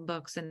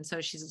 books. And so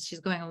she's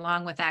going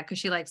along with that because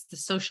she likes the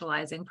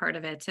socializing part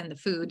of it and the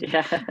food.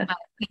 Yeah.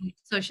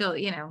 So she'll,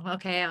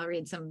 okay, I'll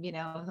read some,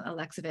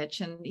 Alexovich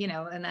and,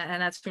 and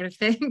that sort of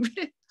thing.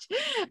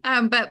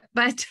 But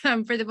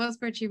for the most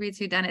part, she reads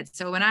whodunits.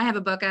 So when I have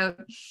a book out,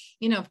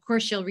 of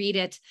course she'll read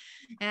it,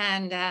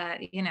 and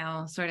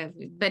sort of,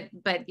 but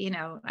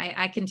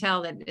I can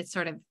tell that it's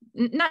sort of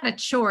not a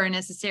chore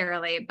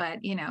necessarily, but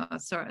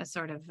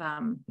sort of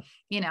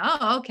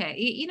oh,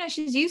 okay,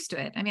 she's used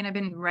to it. I mean, I've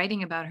been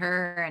writing about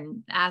her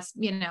and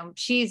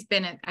she's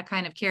been a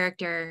kind of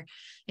character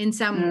in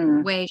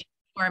some way,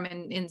 form,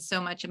 in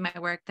so much of my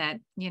work that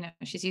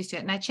she's used to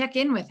it. And I check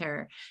in with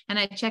her, and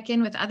I check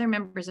in with other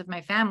members of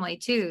my family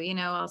too.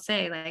 I'll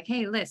say like,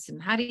 hey, listen,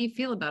 how do you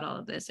feel about all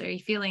of this? Are you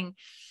feeling,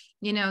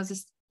 is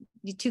this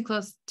too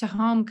close to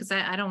home? Because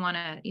I don't want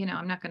to,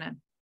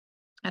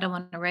 I don't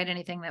want to write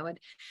anything that would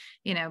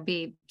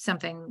be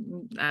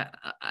something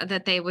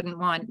that they wouldn't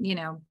want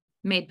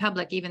made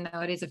public, even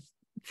though it is a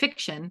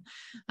fiction.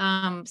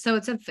 So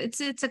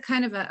it's a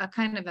kind of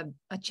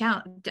a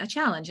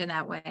challenge in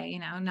that way,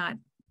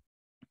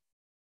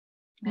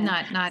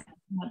 not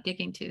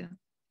digging too.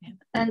 Yeah.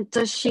 And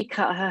does she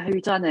cut her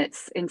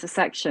whodunits into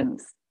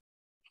sections?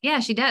 Yeah,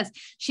 she does.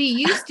 She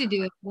used to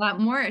do it a lot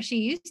more. She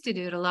used to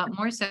do it a lot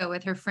more so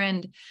with her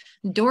friend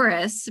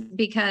Doris,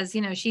 because,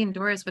 she and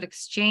Doris would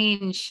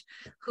exchange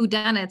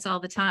whodunits all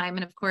the time.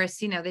 And of course,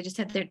 they just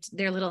had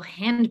their little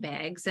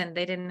handbags, and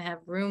they didn't have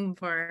room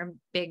for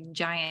big,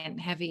 giant,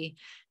 heavy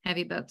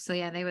books. So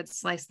yeah, they would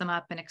slice them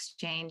up and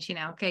exchange,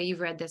 okay, you've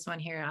read this one,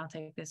 here, I'll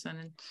take this one.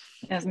 And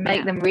just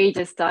make them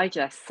Reader's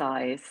Digest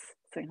size.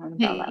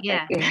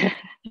 Yeah.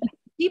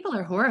 People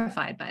are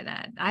horrified by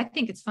that. I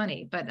think it's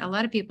funny, but a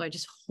lot of people are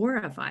just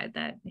horrified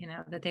that,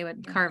 that they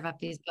would carve up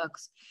these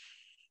books.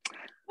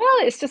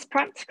 Well, it's just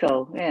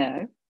practical,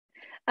 Exactly.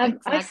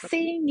 I've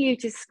seen you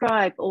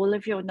describe all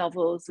of your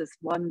novels as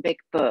one big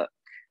book.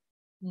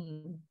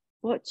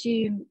 What do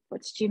you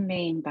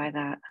mean by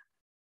that?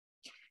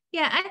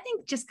 Yeah, I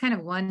think just kind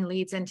of one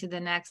leads into the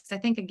next. I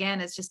think,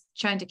 again, it's just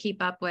trying to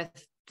keep up with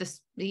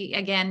this,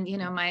 again,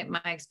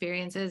 my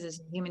experiences as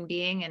a human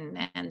being,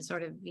 and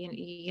sort of,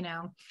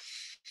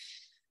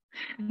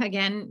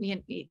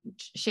 again,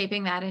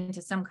 shaping that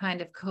into some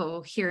kind of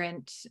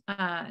coherent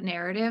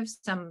narrative,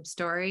 some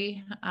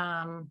story.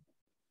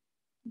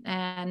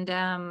 And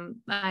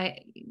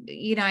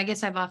I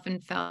guess I've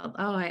often felt,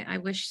 I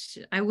wish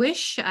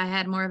I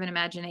had more of an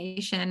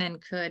imagination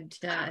and could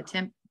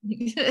attempt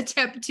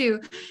to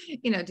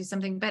do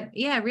something. But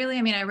yeah, really,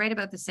 I mean, I write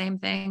about the same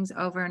things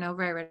over and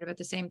over. I write about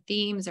the same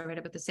themes. I write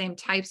about the same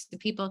types of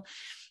people.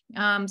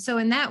 So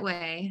in that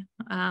way,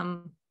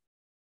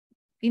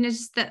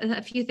 just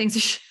a few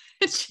things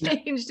have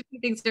changed, a few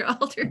things are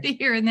altered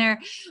here and there.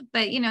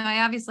 But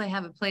I obviously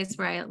have a place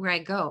where I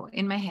go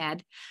in my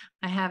head.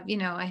 I have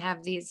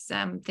these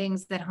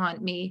things that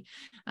haunt me,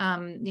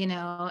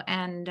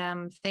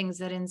 and things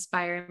that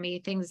inspire me,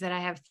 things that I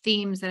have,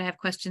 themes that I have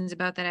questions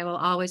about, that I will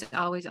always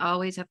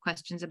have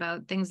questions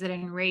about, things that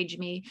enrage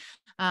me,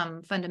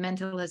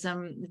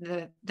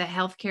 fundamentalism, the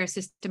healthcare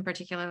system,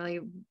 particularly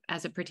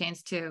as it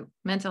pertains to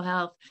mental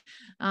health,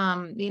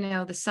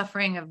 the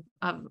suffering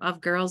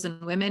of girls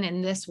and women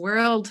in this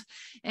world.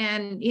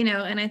 And,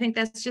 and I think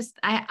that's just,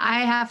 I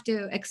have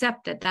to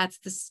accept that that's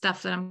the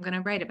stuff that I'm going to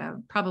write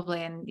about,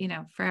 probably, and,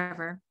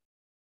 forever.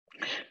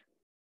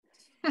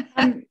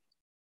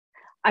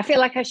 I feel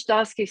like I should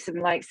ask you some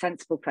like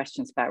sensible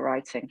questions about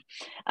writing.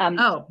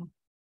 Oh,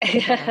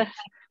 okay.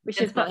 We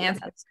should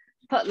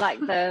put like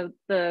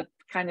the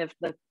kind of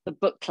the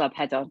book club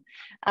head on.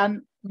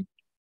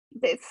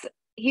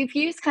 You've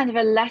used kind of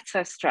a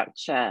letter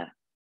structure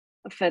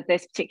for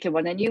this particular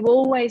one, and you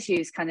always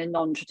use kind of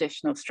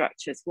non-traditional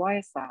structures. Why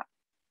is that?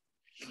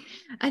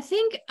 I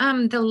think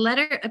the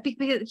letter,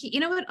 because you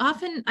know what,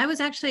 often I was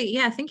actually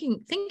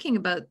thinking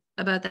about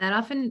that.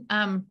 Often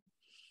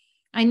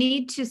I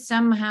need to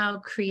somehow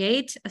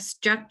create a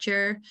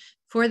structure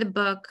for the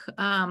book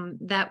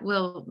that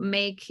will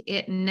make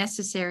it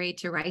necessary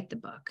to write the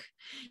book.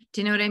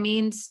 Do you know what I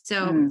mean?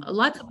 So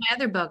lots of my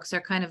other books are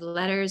kind of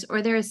letters,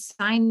 or they're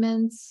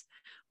assignments,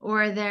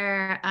 or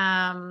they're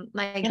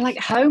like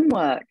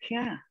homework.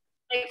 Yeah.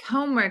 Like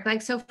homework.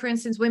 Like, so for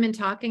instance, women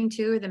talking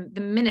to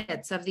the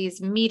minutes of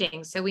these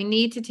meetings. So we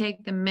need to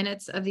take the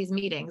minutes of these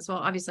meetings. Well,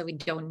 obviously we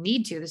don't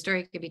need to. The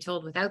story could be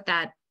told without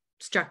that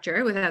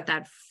structure, without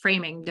that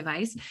framing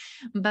device.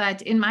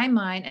 But in my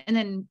mind, and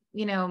then,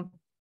 you know,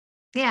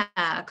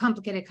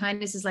 complicated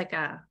kindness is like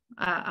a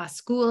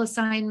school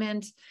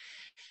assignment,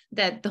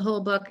 that the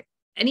whole book,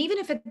 and even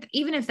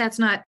if that's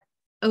not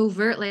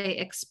overtly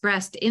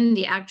expressed in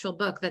the actual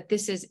book, that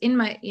this is in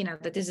my, you know,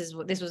 that this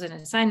was an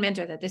assignment,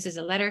 or that this is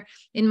a letter,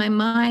 in my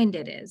mind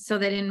it is, so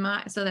that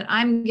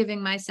I'm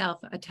giving myself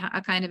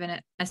a kind of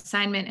an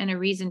assignment and a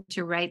reason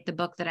to write the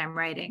book that I'm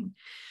writing.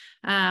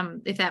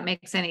 If that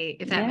makes sense.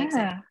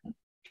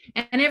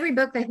 And every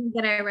book I think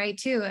that I write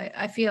too,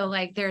 I feel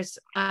like there's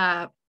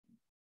a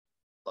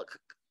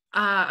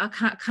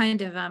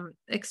kind of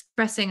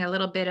expressing a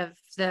little bit of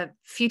the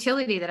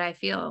futility that I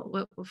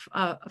feel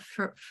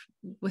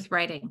with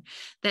writing,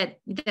 that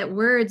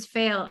words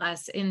fail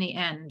us in the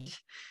end,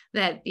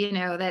 that, you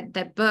know,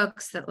 that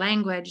books, that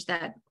language,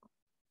 that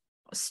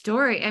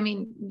story, I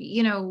mean,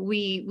 you know,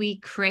 we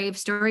crave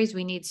stories,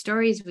 we need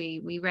stories,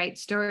 we write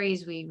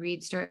stories, we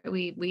read story,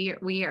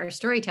 we are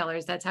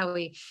storytellers. That's how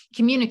we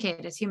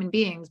communicate as human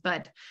beings.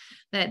 But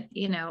that,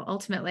 you know,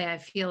 ultimately I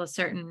feel a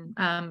certain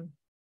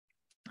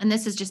and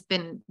this has just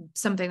been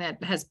something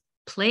that has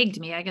plagued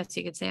me, I guess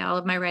you could say, all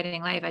of my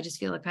writing life. I just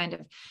feel a kind of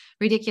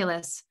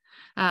ridiculous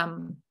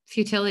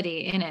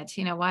futility in it.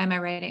 You know, why am I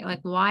writing? Like,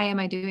 why am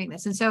I doing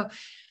this? And so,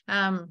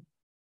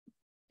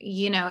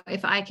 you know,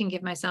 if I can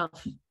give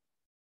myself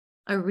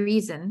a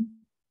reason,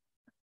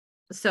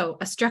 so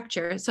a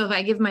structure. So if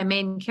I give my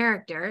main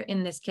character,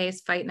 in this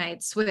case, Fight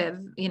Night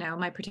Swiv, you know,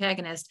 my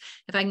protagonist,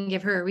 if I can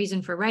give her a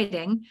reason for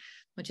writing,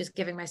 which is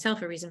giving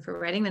myself a reason for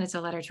writing, then it's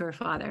a letter to her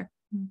father.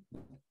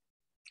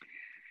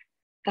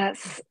 That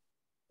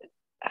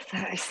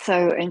is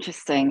so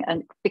interesting.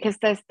 And because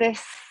I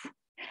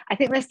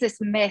think there's this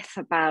myth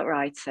about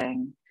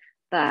writing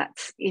that,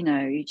 you know,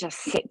 you just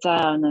sit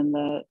down and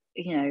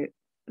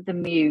the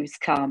muse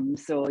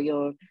comes, or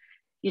you're,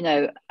 you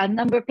know, a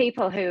number of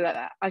people who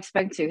I've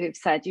spoken to who've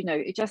said, you know,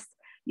 you just,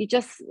 you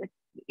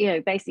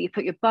know, basically you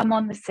put your bum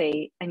on the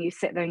seat and you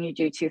sit there and you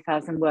do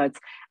 2,000 words.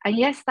 And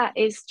yes, that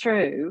is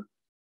true,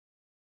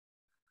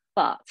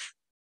 but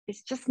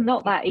it's just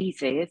not that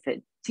easy, is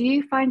it? Do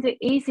you find it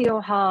easy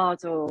or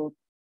hard, or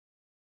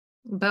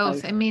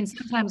both? I mean,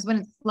 sometimes when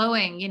it's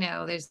flowing, you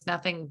know, there's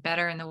nothing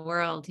better in the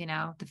world, you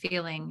know, the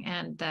feeling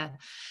and the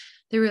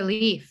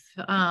relief.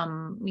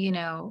 You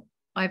know,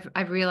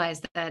 I've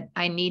realized that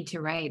I need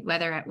to write,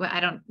 whether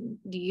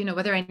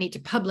whether I need to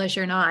publish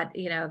or not,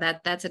 you know,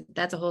 that's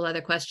a whole other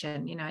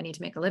question. You know, I need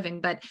to make a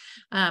living, but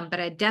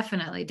I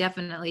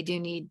definitely do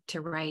need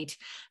to write.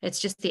 It's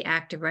just the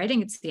act of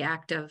writing. It's the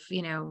act of,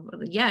 you know,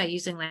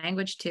 using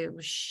language to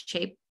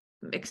shape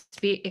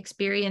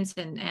experience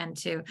and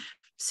to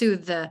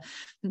soothe the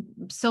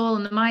soul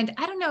and the mind.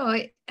 I don't know.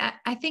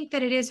 I think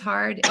that it is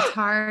hard. It's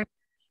hard.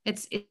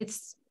 It's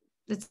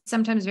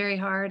sometimes very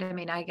hard. I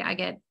mean, I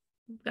get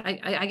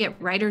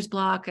writer's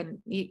block, and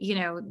you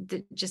know,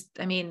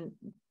 I mean,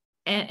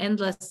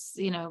 endless,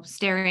 you know,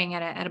 staring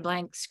at a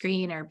blank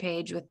screen or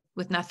page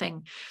with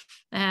nothing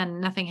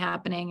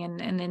happening,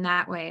 and in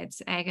that way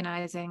it's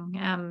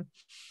agonizing.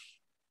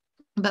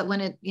 But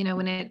when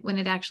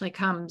it actually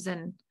comes,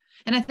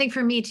 and I think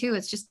for me too,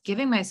 it's just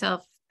giving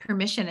myself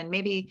permission. And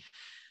maybe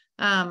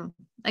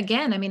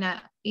again, I mean,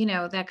 you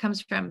know, that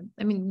comes from,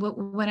 I mean,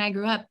 when I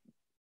grew up,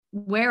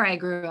 where I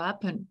grew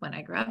up, and when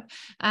I grew up,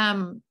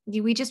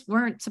 we just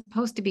weren't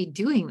supposed to be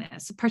doing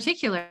this,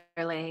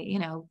 particularly, you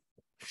know,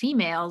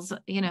 females,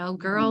 you know,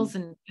 girls,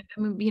 and,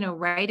 you know,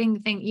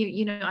 writing thing,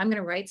 you know, I'm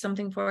going to write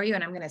something for you,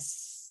 and I'm going to,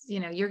 you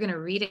know, you're going to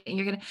read it, and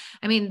you're going to,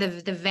 I mean,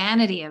 the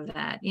vanity of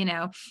that, you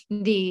know,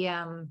 the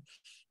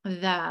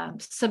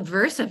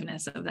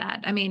subversiveness of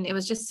that. I mean, it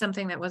was just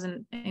something that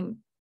wasn't,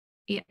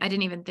 I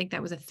didn't even think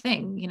that was a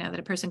thing, you know, that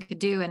a person could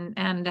do.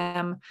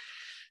 And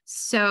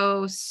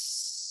so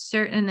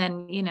certain, and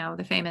then, you know,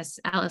 the famous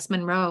Alice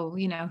Munro,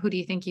 you know, who do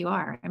you think you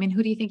are? I mean,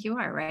 who do you think you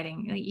are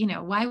writing? You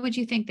know, why would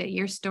you think that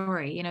your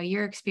story, you know,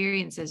 your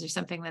experiences are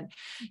something that,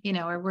 you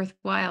know, are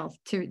worthwhile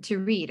to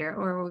read,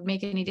 or would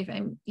make any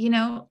difference? You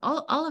know,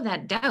 all of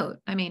that doubt.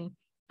 I mean,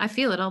 I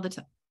feel it all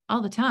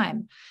the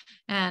time.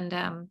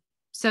 And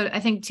so I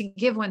think to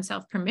give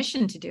oneself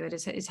permission to do it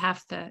is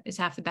half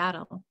the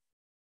battle,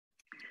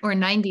 or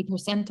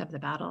 90% of the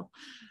battle.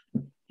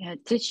 Yeah.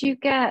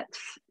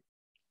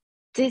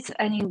 Did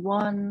any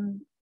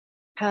one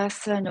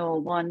person or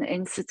one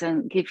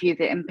incident give you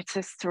the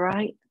impetus to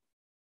write,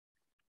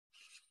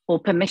 or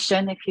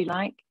permission, if you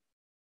like?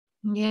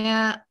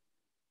 Yeah.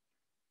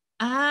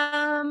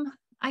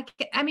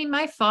 I mean,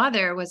 my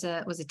father was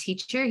a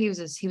teacher. He was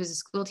a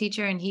school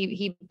teacher, and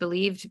he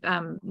believed,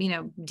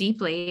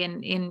 deeply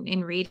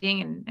in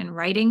reading and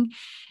writing.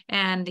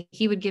 And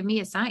he would give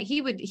me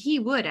he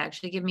would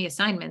actually give me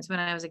assignments when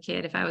I was a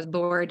kid. If I was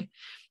bored,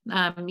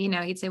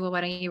 he'd say, well,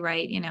 why don't you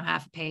write,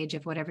 half a page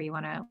of whatever you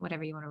want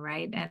to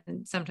write.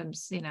 And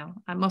sometimes,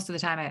 most of the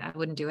time I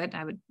wouldn't do it.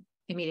 I would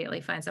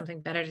immediately find something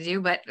better to do,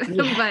 but,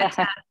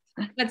 Yeah.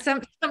 but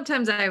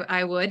sometimes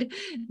I would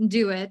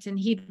do it, and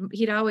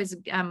he'd always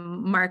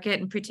mark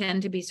it and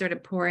pretend to be sort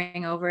of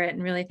poring over it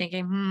and really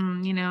thinking,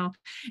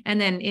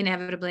 and then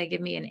inevitably give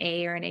me an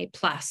A or an A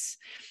plus,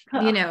 So.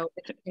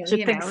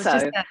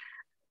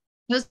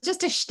 It was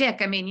just a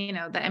shtick. I mean,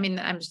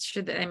 I'm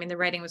sure that, the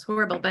writing was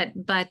horrible, but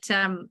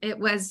it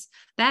was,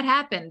 that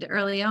happened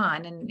early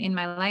on in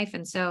my life.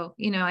 And so,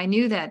 I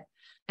knew that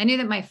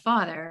my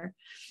father,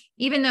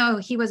 even though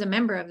he was a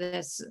member of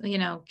this,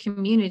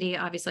 community,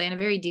 obviously, and a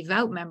very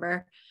devout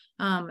member,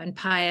 and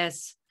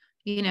pious,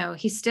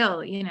 he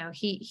still,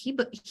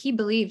 he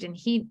believed, and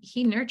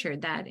he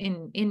nurtured that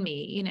in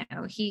me.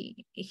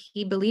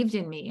 He believed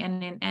in me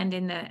and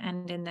in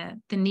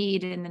the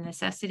need and the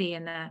necessity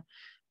and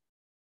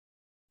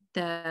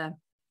the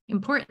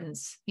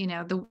importance,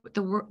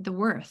 the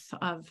worth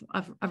of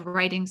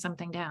writing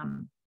something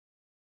down.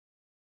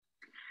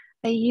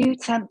 Are you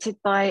tempted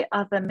by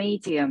other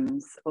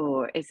mediums,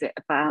 or is it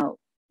about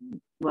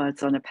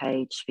words on a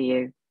page for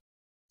you?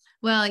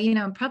 Well,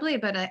 probably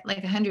about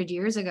 100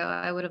 years ago,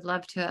 I would have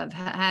loved to have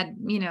had,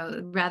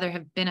 rather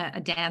have been a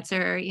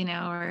dancer,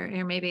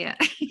 or maybe a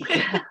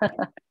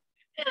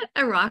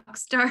rock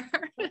star.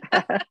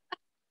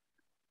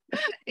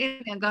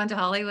 Gone to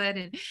Hollywood,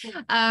 and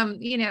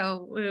when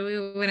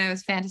I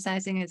was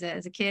fantasizing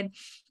as a kid,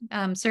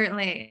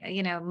 certainly,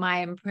 my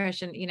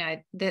impression,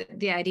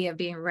 the idea of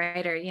being a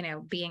writer,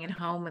 being at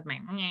home with my,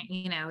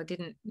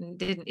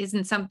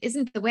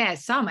 isn't the way I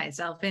saw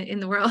myself in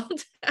the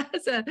world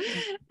as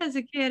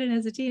a kid and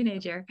as a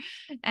teenager.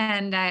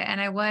 And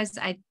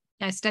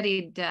I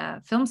studied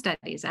film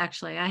studies.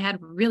 Actually, I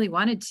had really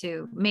wanted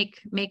to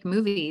make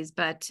movies,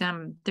 but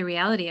the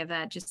reality of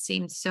that just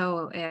seemed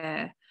so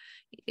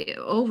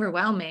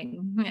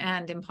overwhelming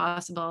and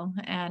impossible.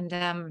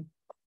 And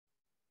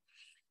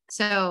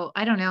so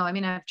I don't know. I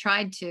mean, I've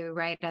tried to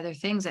write other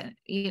things, and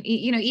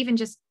even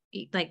just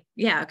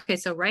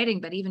so writing,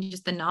 but even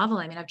just the novel.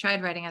 I mean, I've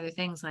tried writing other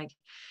things like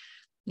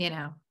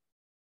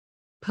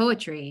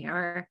poetry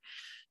or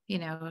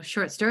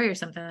short story or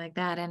something like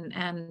that.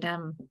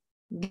 And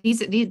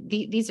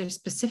these are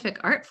specific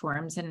art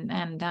forms,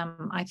 and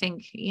I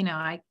think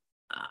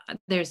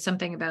there's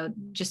something about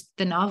just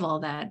the novel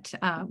that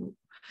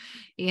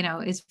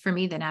is for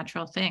me the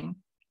natural thing.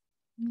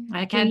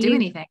 I can't do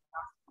anything.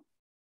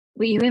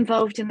 Were you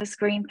involved in the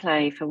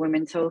screenplay for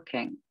Women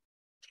Talking?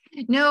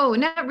 No,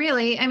 not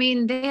really. I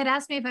mean, they had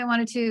asked me if I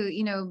wanted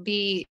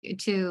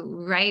to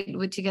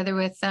write together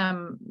with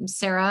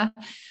Sarah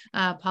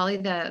Polly,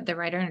 the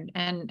writer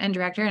and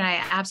director, and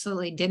I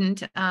absolutely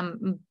didn't.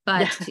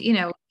 But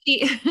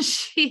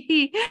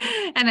she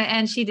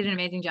and she did an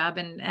amazing job,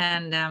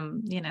 and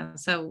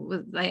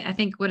so I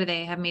think, what do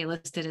they have me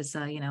listed as?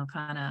 Kind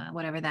of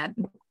whatever that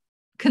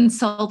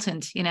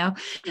consultant.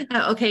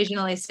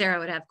 Occasionally Sarah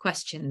would have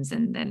questions,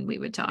 and then we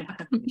would talk.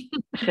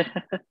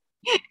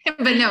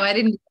 But no, I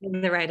didn't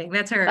do the writing.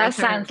 That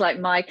sounds like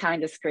my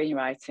kind of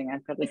screenwriting,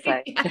 I've got to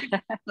say.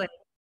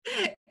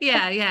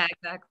 Yeah,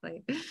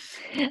 exactly.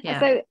 Yeah.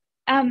 So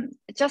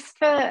just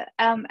for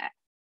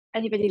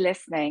anybody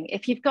listening,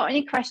 if you've got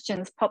any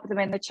questions, pop them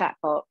in the chat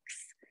box,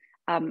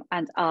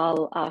 and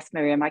I'll ask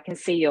Miriam. I can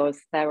see yours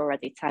there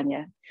already,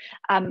 Tanya.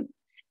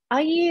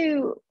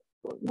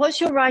 What's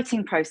your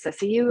writing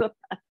process? Are you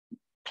a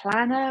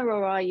planner,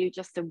 or are you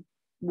just a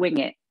wing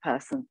it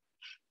person?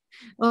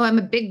 Well, I'm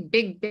a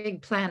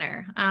big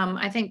planner.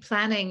 I think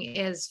planning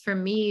is, for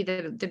me,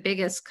 the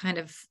biggest kind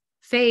of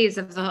phase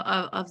of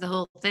the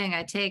whole thing.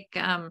 I take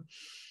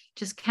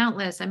just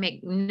countless. I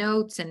make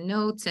notes and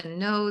notes and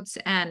notes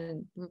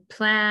and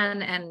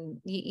plan, and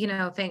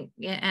think,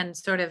 and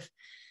sort of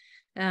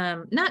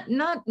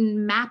not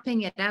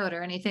mapping it out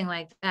or anything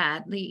like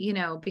that.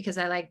 Because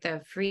I like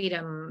the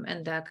freedom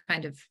and the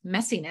kind of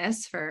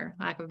messiness, for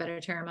lack of a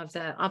better term, of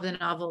the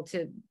novel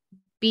to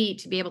be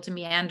able to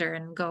meander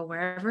and go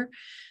wherever,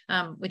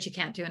 which you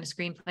can't do in a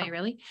screenplay,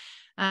 really,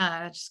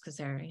 just because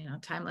there are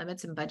time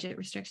limits and budget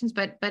restrictions.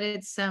 But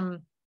it's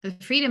the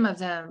freedom of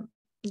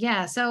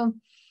so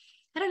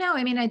I don't know.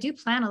 I mean, I do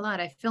plan a lot.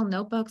 I fill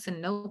notebooks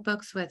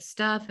with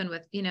stuff, and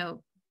with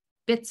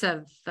bits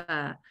of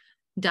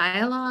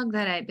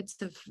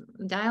bits of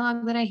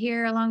dialogue that I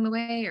hear along the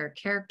way, or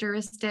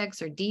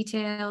characteristics or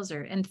details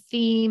and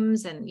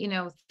themes, and,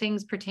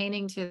 things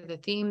pertaining to the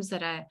themes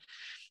that I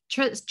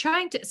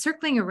trying to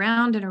circling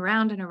around and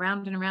around and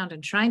around and around,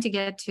 and trying to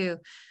get to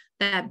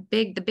the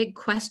big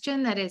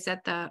question that is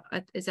at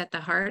the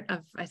heart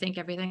of, I think,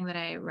 everything that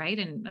I write.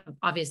 And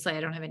obviously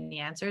I don't have any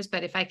answers,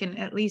 but if I can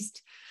at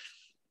least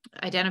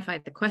identify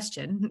the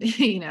question,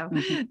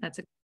 that's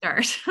a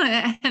start.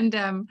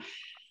 And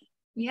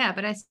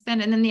but I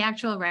spend, and then the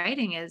actual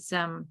writing is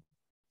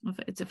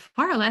it's a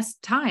far less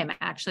time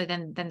actually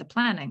than the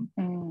planning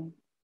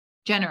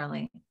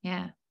generally.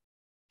 Yeah.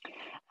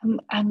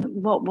 And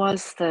what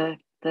was the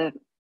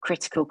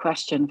critical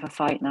question for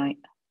Fight Night?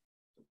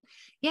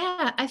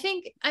 Yeah, I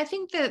think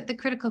the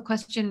critical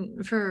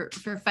question for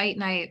Fight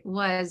Night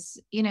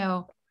was,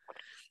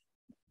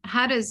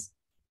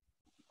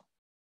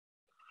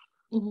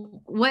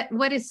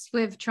 what is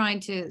Swiv trying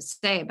to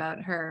say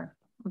about her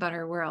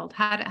world?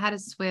 How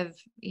does Swiv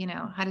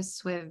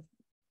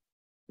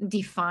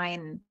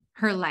define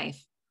her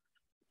life?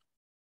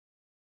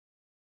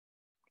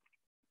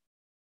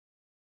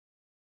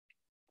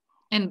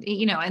 And,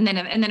 and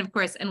then of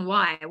course, and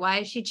why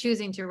is she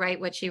choosing to write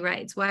what she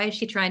writes? Why is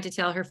she trying to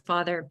tell her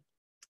father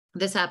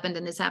this happened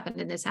and this happened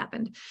and this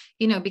happened?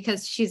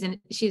 Because she's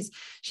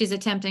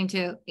attempting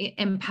to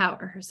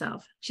empower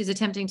herself. She's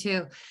attempting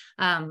to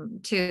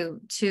kind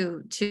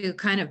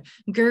of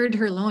gird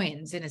her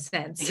loins in a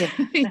sense.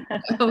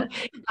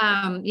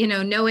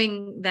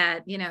 Knowing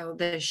that,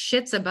 the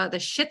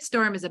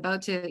shitstorm is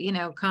about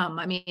to, come.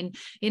 I mean,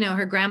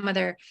 her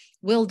grandmother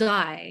will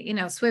die.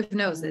 Swift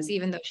knows this,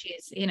 even though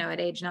she's, at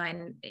age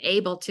 9,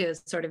 able to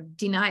sort of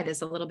deny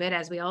this a little bit,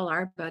 as we all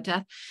are about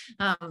death,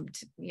 to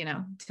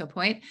a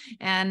point.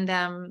 And,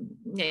 and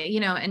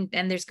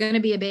there's going to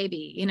be a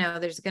baby,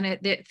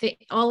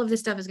 all of this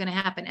stuff is going to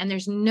happen. And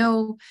there's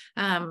no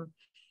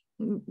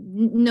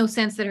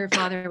sense that her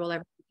father will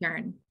ever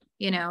return.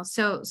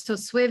 So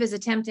Swiv is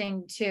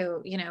attempting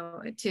to,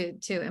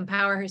 to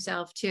empower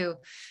herself, to,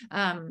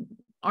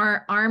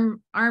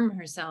 arm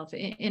herself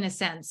in a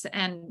sense,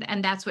 and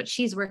that's what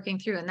she's working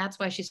through, and that's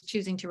why she's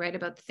choosing to write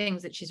about the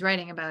things that she's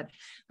writing about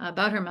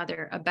her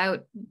mother,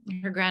 about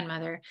her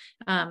grandmother,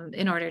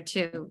 in order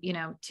to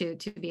to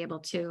be able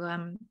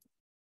to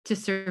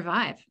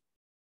survive,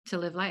 to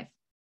live life.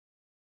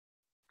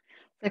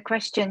 The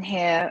question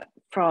here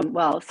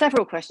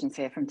several questions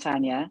here from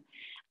Tanya.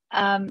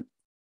 I'm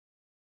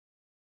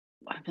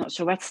not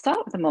sure where to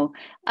start with them all.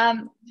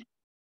 I'm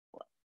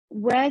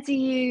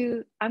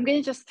going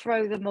to just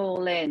throw them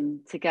all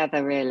in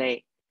together,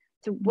 really.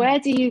 So where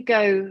do you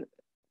go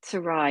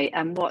to write,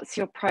 and what's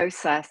your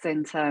process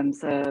in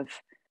terms of,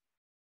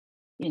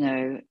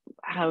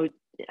 how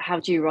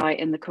do you write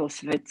in the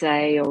course of a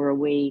day or a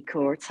week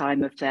or a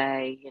time of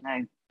day,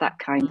 that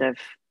kind of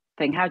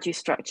thing? How do you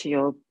structure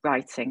your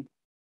writing?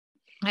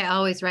 I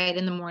always write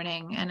in the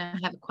morning, and I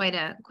have quite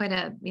a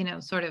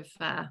sort of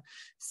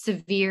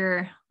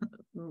severe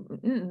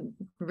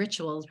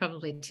rituals,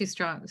 probably too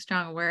strong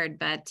a word,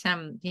 but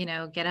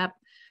get up,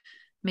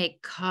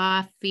 make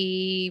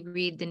coffee,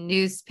 read the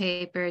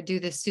newspaper, do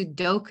the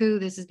Sudoku.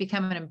 This has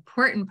become an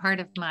important part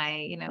of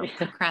my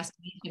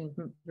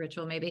procrastination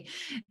ritual, maybe.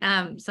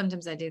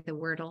 Sometimes I do the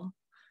Wordle.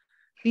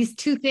 These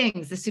two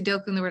things, the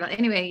Sudoku and the Wordle.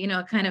 Anyway,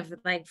 kind of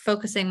like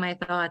focusing my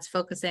thoughts,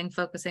 focusing.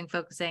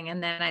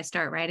 And then I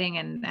start writing,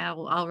 and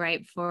I'll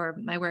write for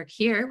my work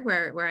here,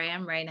 where I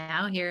am right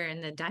now, here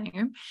in the dining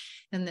room.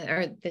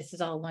 This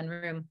is all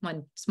one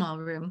small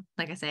room.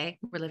 Like I say,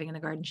 we're living in the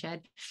garden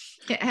shed,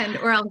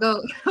 or I'll go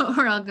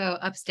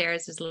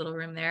upstairs. There's a little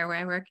room there where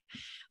I work.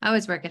 I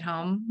always work at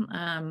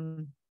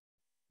home.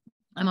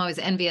 I'm always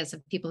envious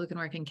of people who can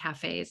work in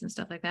cafes and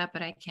stuff like that,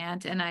 but I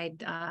can't. And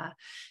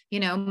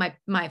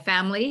my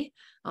family,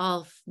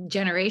 all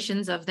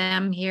generations of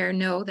them here,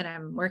 know that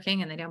I'm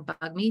working, and they don't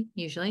bug me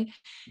usually.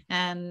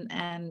 And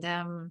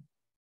then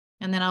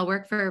I'll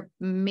work for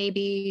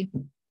maybe,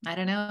 I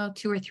don't know,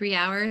 2 or 3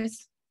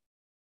 hours.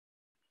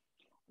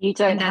 You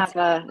don't have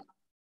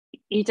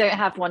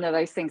one of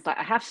those things like,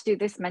 I have to do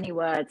this many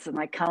words and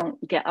I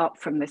can't get up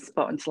from this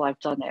spot until I've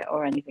done it,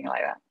 or anything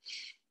like that?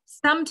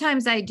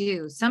 Sometimes I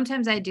do,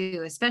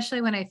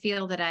 especially when I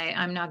feel that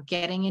I'm not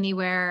getting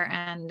anywhere.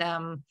 And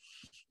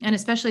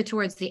especially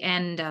towards the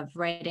end of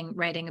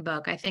writing a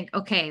book, I think,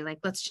 okay, like,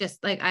 let's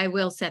just, like, I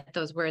will set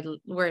those word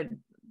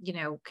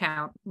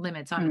count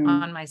limits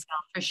on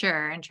myself for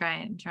sure, and try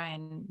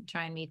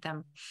and meet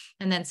them.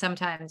 And then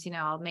sometimes,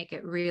 I'll make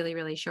it really,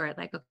 really short.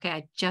 Like, okay,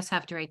 I just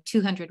have to write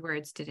 200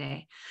 words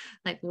today,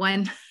 like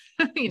one,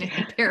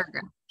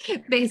 paragraph,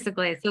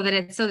 basically, so that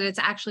it's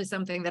actually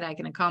something that I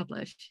can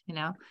accomplish,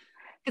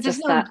 because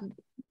there's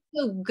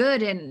so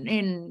good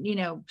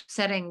in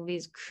setting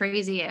these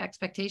crazy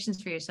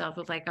expectations for yourself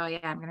of like, oh yeah,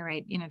 I'm going to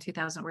write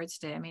 2,000 words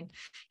today. I mean,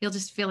 you'll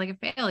just feel like a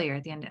failure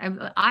at the end.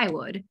 I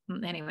would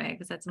anyway,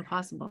 because that's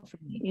impossible for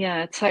me.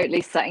 Yeah,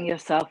 totally setting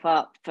yourself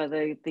up for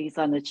these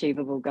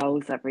unachievable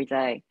goals every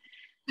day.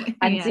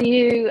 And Yeah.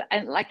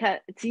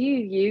 do you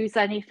use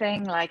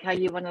anything? Like, are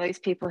you one of those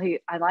people who,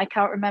 and I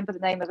can't remember the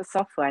name of the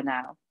software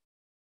now.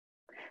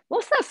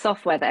 What's that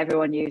software that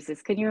everyone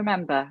uses? Can you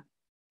remember?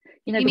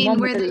 You know, You the mean one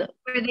with the,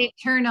 where they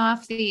turn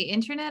off the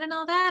internet and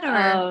all that, or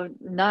oh,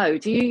 no.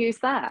 Do you use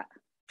that? no?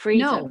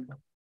 Freedom?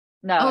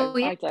 No, Oh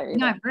yeah, I don't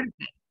no, either. I've heard of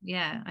it.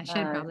 Yeah, I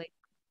should No. probably.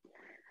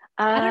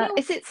 I don't know.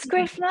 Is it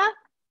Scrivener?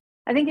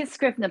 I think it's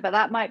Scrivener, but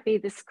that might be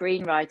the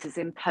screenwriters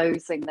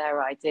imposing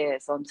their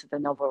ideas onto the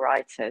novel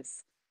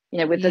writers, you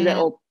know, with Yeah,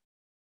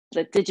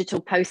 the digital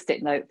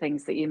post-it note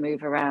things that you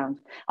move around.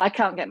 I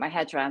can't get my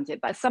head around it,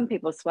 but some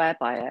people swear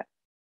by it.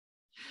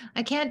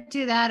 I can't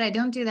do that. I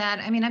don't do that.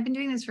 I mean, I've been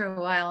doing this for a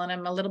while, and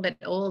I'm a little bit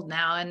old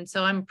now, and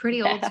so I'm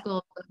pretty old Yeah.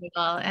 school as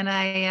well. And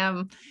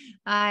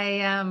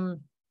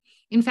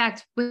in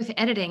fact, with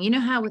editing, you know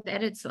how with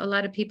edits, a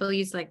lot of people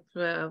use like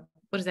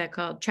what is that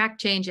called? Track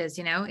changes,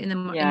 you know, in the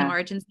Yeah.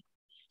 margins.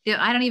 Yeah,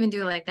 I don't even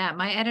do it like that.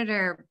 My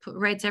editor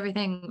writes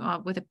everything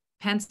with a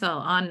pencil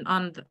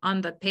on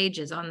the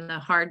pages, on the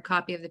hard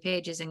copy of the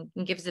pages, and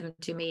gives them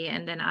to me,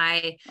 and then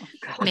I Oh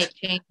God. make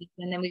changes,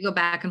 and then we go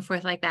back and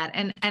forth like that.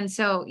 And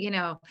so, you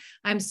know,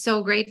 I'm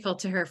so grateful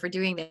to her for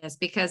doing this,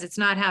 because it's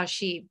not how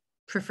she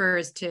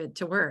prefers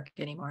to work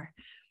anymore.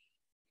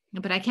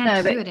 But I can't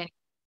No, do but it anymore.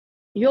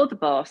 you're the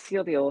boss,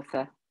 you're the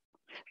author.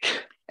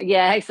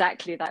 Yeah,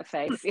 exactly, that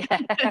face. Yeah.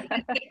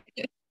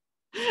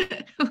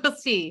 We'll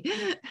see.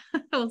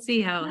 We'll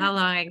see how long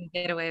I can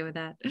get away with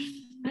that.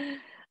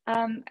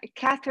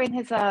 Catherine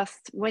has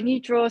asked, when you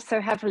draw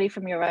so heavily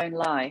from your own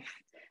life,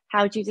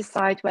 how do you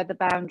decide where the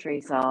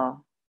boundaries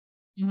are?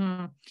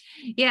 Mm-hmm.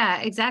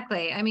 Yeah,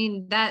 exactly. I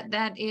mean,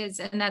 that is,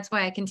 and that's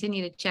why I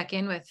continue to check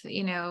in with,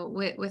 you know,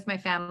 with my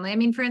family. I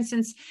mean, for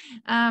instance,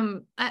 I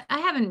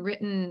haven't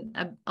written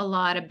a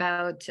lot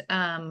about,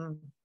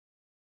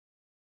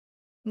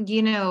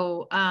 you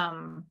know,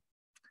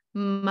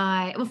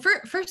 my, well,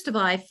 first of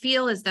all, I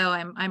feel as though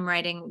I'm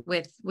writing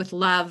with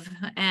love,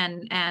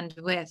 and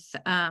with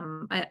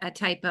a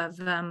type of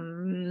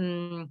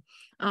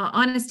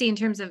honesty, in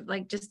terms of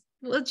like just,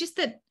 well, just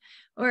that,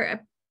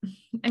 or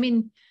I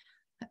mean,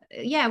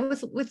 yeah,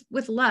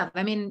 with love.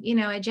 I mean, you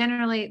know, I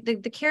generally,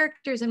 the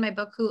characters in my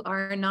book who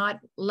are not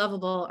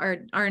lovable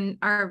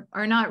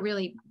are not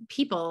really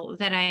people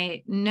that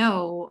I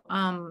know.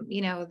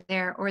 You know,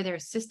 they're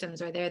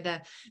systems, or they're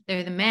the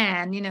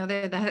man, you know,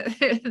 they're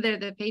the they're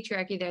the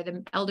patriarchy, they're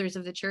the elders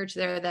of the church,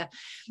 they're the,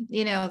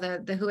 you know,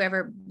 the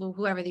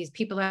whoever these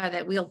people are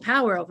that wield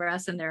power over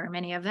us, and there are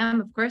many of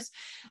them, of course.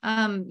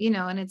 You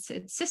know, and it's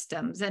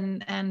systems,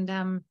 and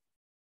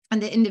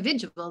the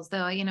individuals,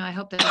 though, you know, I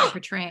hope that I'm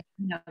portraying,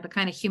 you know, the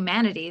kind of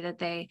humanity that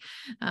they,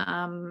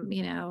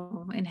 you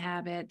know,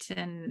 inhabit,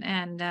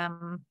 and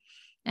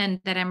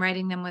that I'm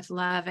writing them with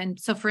love. And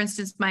so, for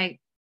instance, my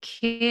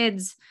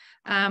kids,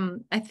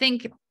 I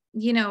think,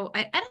 you know,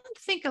 I don't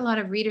think a lot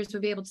of readers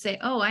would be able to say,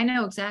 oh, I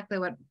know exactly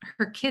what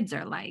her kids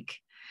are like.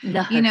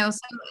 No. You know,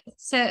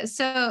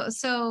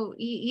 so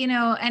you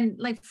know, and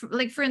like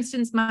for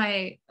instance,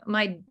 my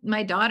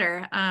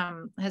daughter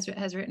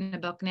has written a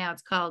book now.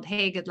 It's called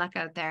Hey, Good Luck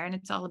Out There, and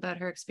it's all about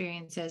her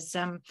experiences,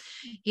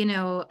 you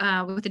know,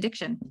 with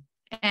addiction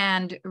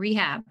and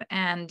rehab,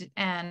 and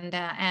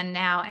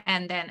now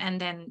and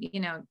then, you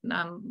know,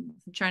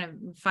 trying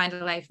to find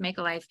a life, make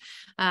a life,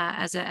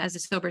 as a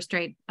sober,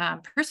 straight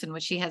person,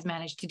 which she has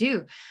managed to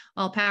do.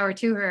 All power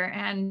to her.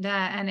 And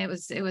it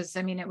was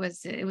I mean, it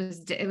was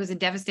a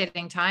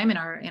devastating time in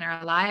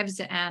our lives,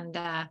 and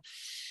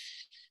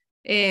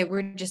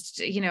we're just,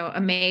 you know,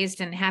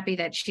 amazed and happy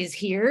that she's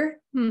here,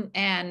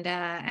 and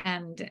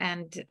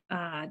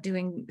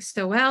doing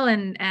so well,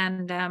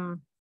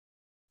 and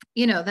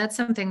you know, that's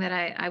something that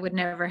I would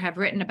never have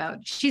written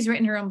about. She's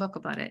written her own book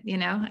about it, you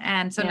know,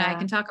 and so now I Yeah.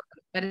 can talk about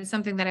it, but it's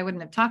something that I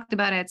wouldn't have talked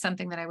about. It's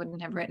something that I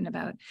wouldn't have written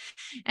about,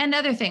 and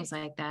other things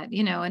like that,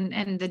 you know,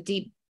 and the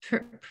deep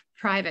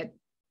private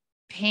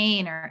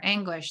pain or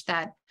anguish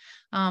that,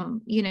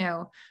 you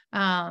know,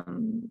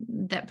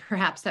 that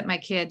perhaps that my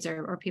kids,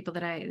 or people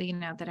that I, you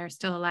know, that are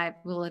still alive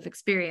will have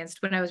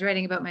experienced. When I was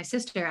writing about my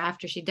sister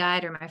after she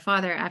died, or my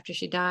father after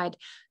she died,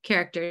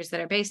 characters that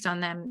are based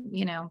on them,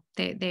 you know,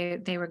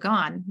 they were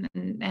gone,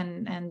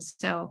 and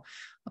so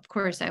of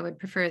course I would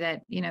prefer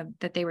that, you know,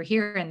 that they were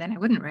here, and then I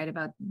wouldn't write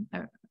about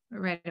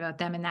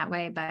them in that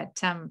way, but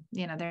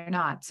you know, they're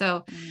not.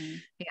 So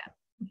yeah.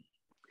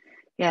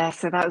 Yeah,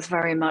 so that was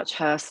very much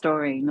her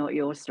story, not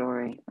your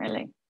story,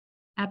 really.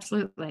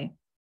 Absolutely.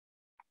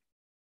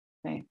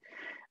 Okay.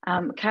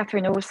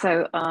 Catherine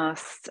also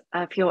asked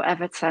if you're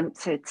ever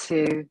tempted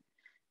to,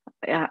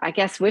 I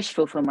guess, wish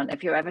fulfillment,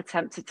 if you're ever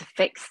tempted to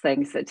fix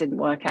things that didn't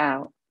work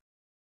out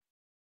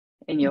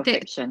in your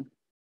fiction.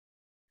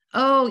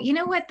 Oh, you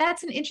know what?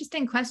 That's an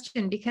interesting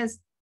question, because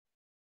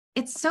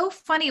it's so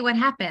funny what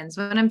happens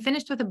when I'm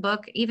finished with a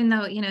book, even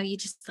though, you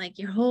just like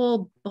your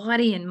whole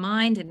body and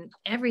mind and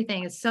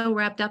everything is so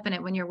wrapped up in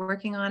it when you're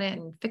working on it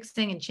and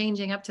fixing and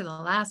changing up to the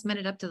last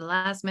minute,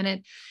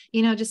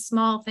 just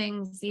small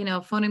things,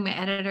 phoning my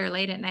editor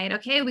late at night.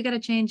 Okay, we got to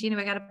change,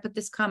 I got to put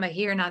this comma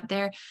here, not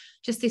there.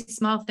 Just these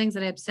small things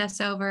that I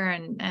obsess over.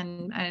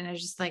 And I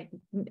just like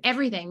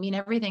everything mean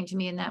everything to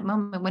me in that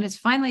moment when it's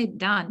finally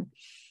done.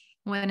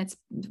 When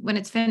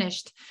it's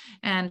finished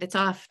and it's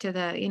off to the,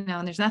 and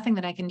there's nothing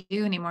that I can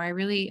do anymore. I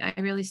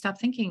really stop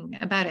thinking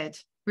about it,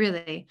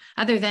 really,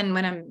 other than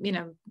when I'm,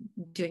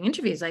 doing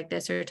interviews like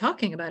this or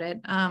talking about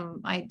it.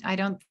 I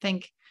don't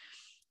think,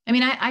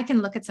 I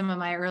can look at some of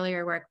my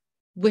earlier work,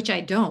 which I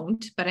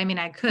don't, but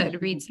I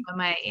could read some of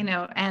my,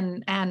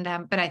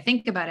 but I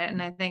think about it and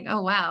I think,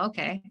 oh, wow.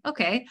 Okay.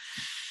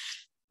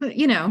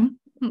 Yeah.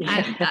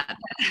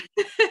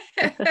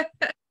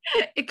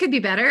 It could be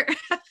better.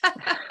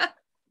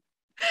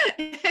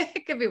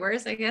 It could be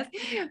worse, I guess,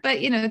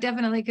 but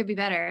definitely could be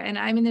better.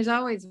 And there's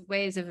always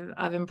ways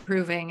of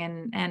improving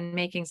and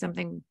making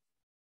something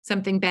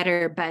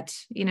better. But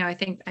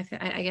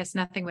I guess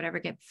nothing would ever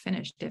get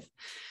finished if.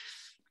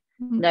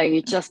 No,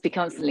 you just be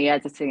constantly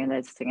editing and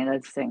editing and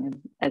editing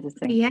and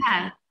editing.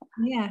 Yeah.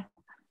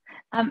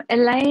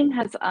 Elaine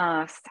has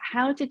asked,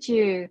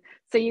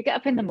 so you get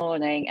up in the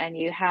morning and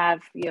you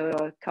have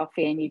your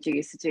coffee and you do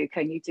your Sudoku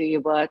and you do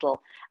your Wordle,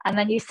 and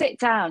then you sit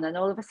down and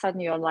all of a sudden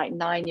you're like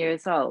 9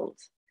 years old.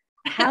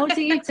 How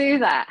do you do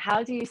that?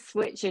 How do you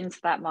switch into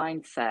that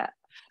mindset?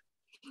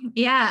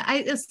 Yeah,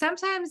 I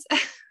sometimes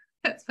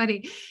that's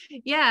funny.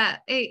 Yeah,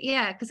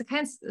 because it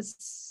kind of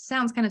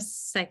sounds kind of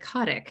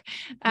psychotic,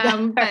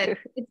 but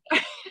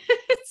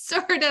it's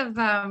sort of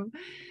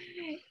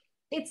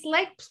it's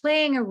like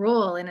playing a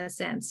role in a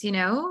sense,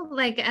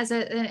 like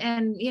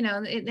and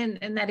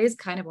that is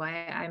kind of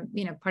why I'm,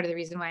 part of the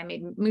reason why I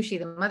made Mushi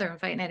the mother and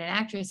Fight Night an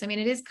actress. It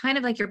is kind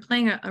of like you're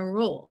playing a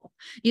role.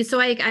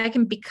 So I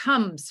can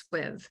become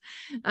Swiv.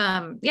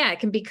 I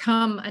can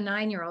become a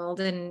 9-year-old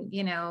and,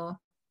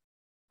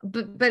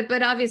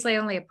 but obviously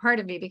only a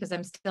part of me because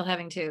I'm still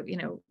having to,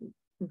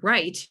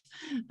 write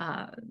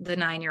the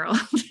 9-year-old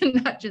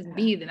and not just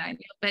be the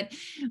 9-year-old. But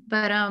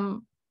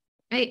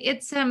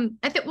it's I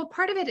think, well,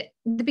 part of it,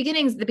 the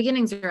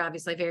beginnings are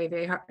obviously very,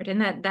 very hard,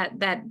 and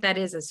that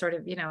is a sort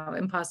of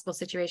impossible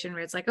situation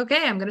where it's like,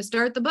 okay, I'm going to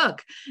start the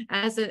book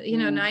as a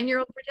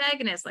 9-year-old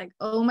protagonist, like,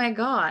 oh my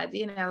god,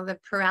 the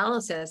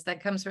paralysis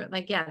that comes from,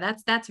 like,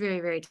 that's very,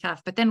 very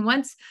tough. But then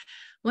once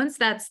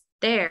that's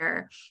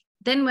there,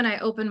 then when I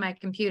open my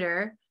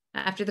computer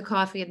after the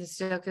coffee and the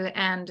Sudoku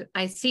and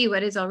I see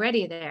what is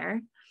already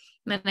there,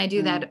 and I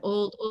do that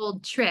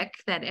old trick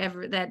that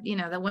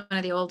one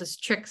of the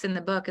oldest tricks in the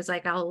book is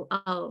like,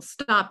 I'll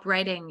stop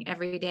writing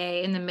every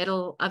day in the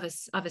middle of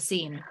a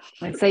scene.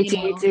 And so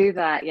you do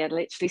that? Yeah,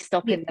 literally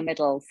stop in the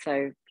middle.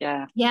 So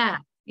yeah,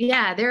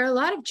 there are a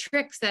lot of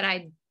tricks that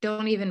I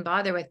don't even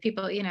bother with.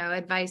 People,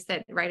 advice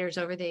that writers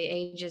over the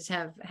ages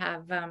have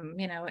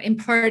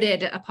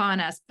imparted upon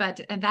us,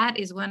 but that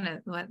is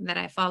one that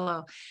I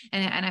follow,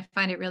 and I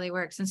find it really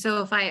works. And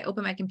so if I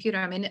open my computer,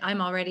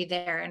 I'm already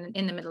there and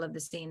in the middle of the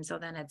scene. So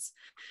then it's,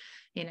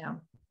 it's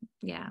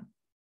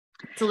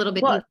a little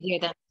bit easier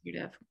than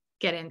to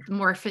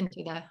morph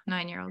into the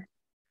 9-year-old.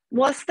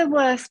 What's the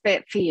worst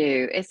bit for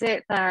you? Is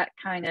it that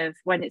kind of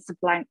when it's a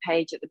blank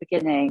page at the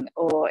beginning,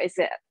 or is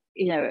it,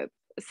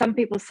 some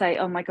people say,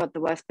 oh my god, the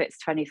worst bit's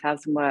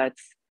 20,000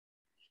 words.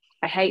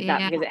 I hate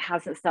that because it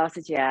hasn't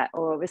started yet.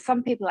 Or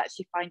some people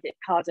actually find it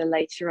harder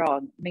later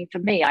on. For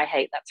me, I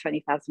hate that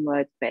 20,000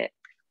 word bit.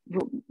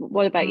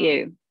 What about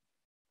you?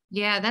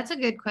 Yeah, that's a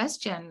good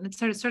question. It's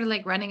sort of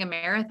like running a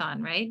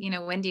marathon, right?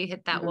 When do you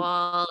hit that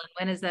wall,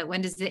 and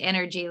when does the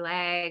energy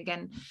lag,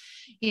 and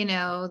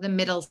the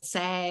middle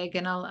sag,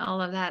 and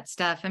all of that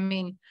stuff.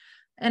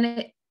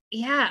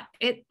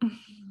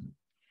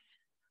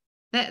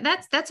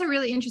 That's a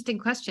really interesting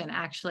question,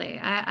 actually.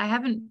 I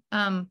haven't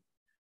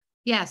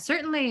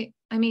certainly.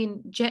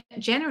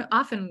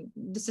 Often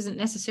this isn't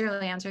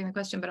necessarily answering the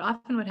question, but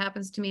often what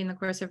happens to me in the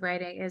course of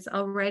writing is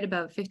I'll write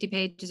about 50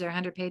 pages or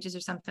 100 pages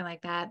or something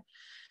like that,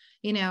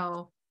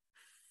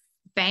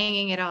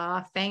 banging it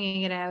out,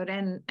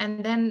 and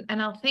then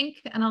I'll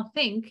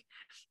think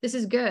this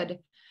is good.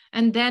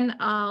 And then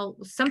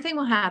something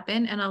will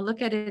happen and I'll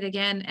look at it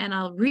again and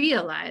I'll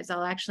realize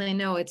I'll actually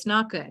know it's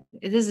not good.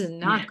 This is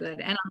not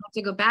good. And I'll have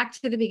to go back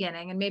to the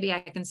beginning and maybe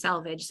I can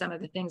salvage some of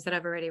the things that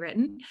I've already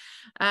written,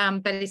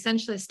 but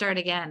essentially start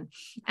again.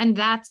 And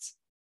that's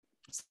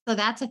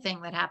a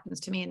thing that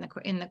happens to me in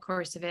the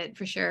course of it,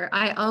 for sure.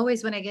 I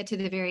always, when I get to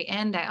the very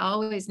end, I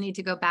always need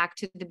to go back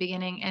to the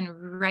beginning and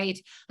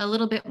write a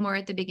little bit more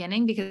at the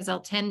beginning, because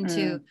I'll tend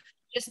to,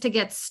 just to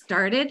get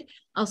started,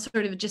 I'll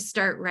sort of just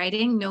start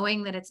writing,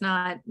 knowing that it's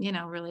not,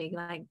 really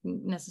like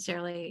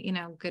necessarily,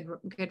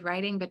 good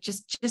writing, but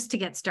just to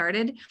get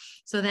started.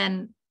 So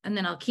then, and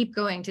then I'll keep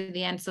going to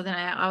the end. So then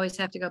I always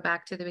have to go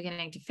back to the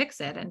beginning to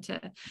fix it and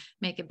to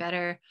make it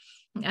better.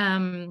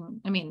 Then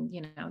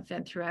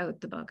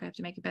throughout the book I have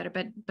to make it better,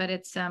 but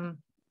it's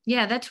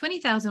Yeah, that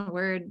 20,000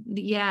 word.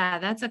 Yeah,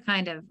 that's a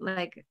kind of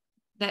like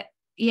that.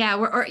 Yeah.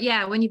 Or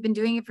yeah, when you've been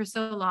doing it for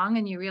so long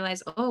and you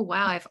realize, oh,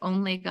 wow, I've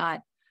only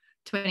got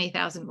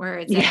 20,000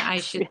 words and I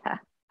Yes, should, yeah.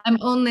 I'm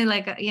only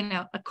like,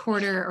 a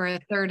quarter or a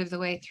third of the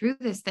way through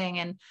this thing.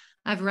 And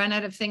I've run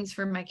out of things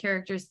for my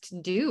characters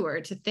to do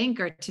or to think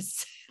or to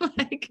say,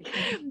 like,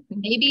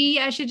 maybe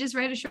I should just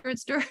write a short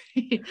story,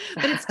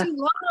 but it's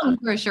too long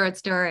for a short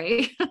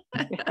story.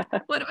 Yeah.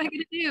 What am I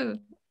going to do?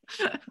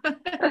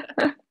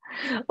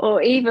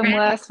 Or even Random,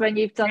 worse when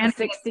you've done random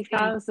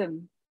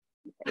 60,000.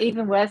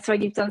 Even worse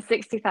when you've done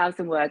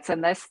 60,000 words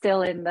and they're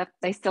still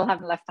they still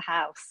haven't left the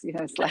house.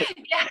 It's like,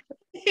 yeah.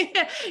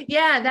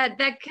 Yeah,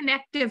 that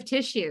connective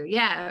tissue.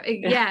 Yeah,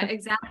 yeah,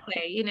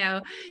 exactly.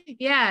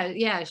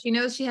 Yeah, she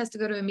knows she has to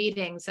go to a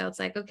meeting, so it's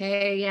like,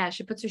 okay, yeah,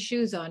 she puts her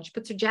shoes on, she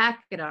puts her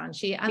jacket on,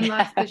 she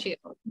unlocks the shoe.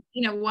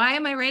 Why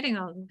am I writing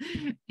all?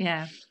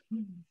 Yeah.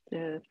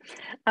 Yeah.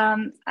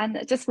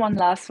 And just one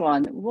last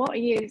one.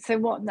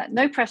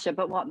 No pressure,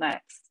 but what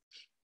next?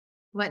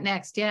 What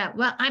next? Yeah.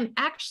 Well, I'm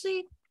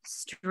actually,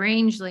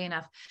 strangely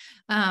enough,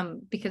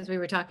 because we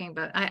were talking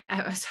about, I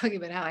was talking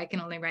about how I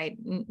can only write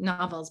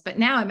novels, but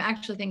now I'm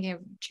actually thinking of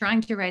trying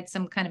to write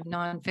some kind of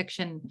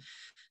nonfiction,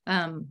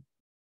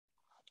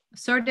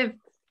 sort of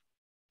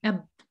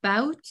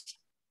about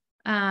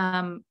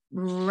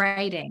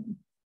writing.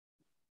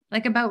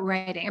 Like about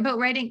writing,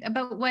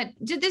 about what,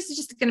 this is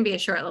just going to be a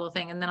short little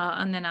thing. And then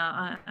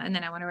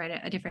I want to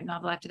write a different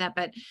novel after that.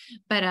 But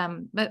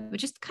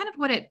just kind of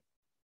what it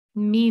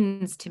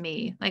means to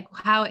me, like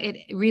how it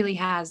really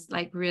has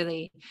like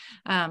really,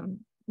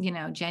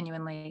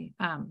 genuinely,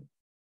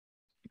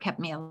 kept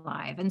me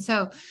alive. And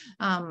so,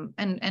 and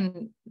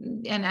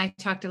I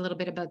talked a little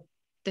bit about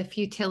the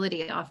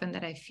futility often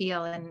that I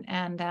feel, and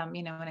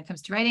when it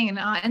comes to writing,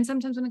 and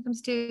sometimes when it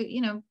comes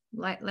to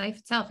life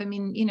itself. I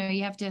mean,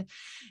 you have to,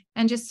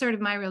 and just sort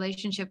of my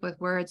relationship with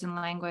words and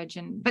language,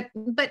 and but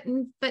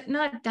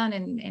not done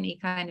in any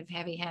kind of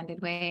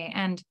heavy-handed way,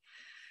 and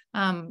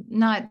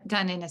not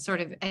done in a sort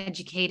of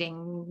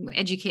educating.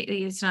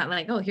 It's not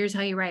like, oh, here's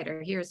how you write,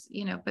 or here's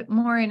but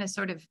more in a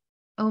sort of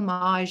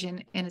homage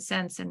in a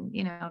sense, and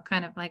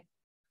kind of like,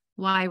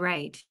 why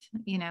write,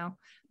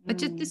 but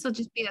this will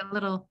just be a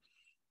little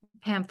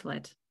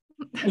pamphlet.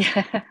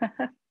 Yeah.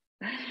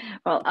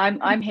 Well,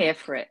 I'm here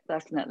for it,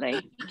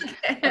 definitely.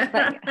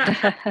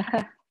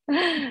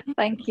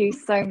 Thank you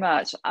so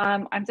much.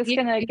 I'm just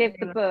going to give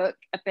the book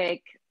a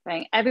big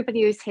thing.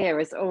 Everybody who's here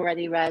has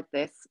already read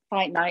this.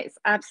 Fight Night. It's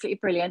absolutely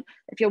brilliant.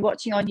 If you're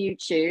watching on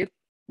YouTube,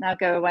 now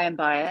go away and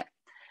buy it.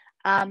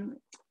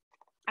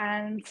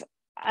 And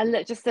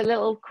just a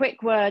little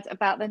quick word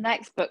about the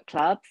next book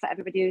club for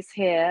everybody who's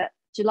here.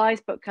 July's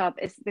book club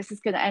is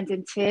going to end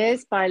in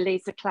tears by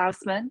Lisa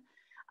Klausman.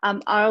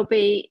 I'll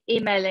be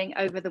emailing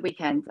over the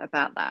weekend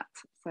about that.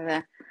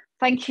 So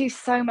thank you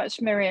so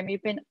much, Miriam.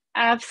 You've been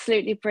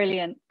absolutely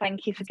brilliant.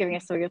 Thank you for giving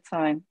us all your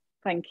time.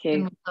 Thank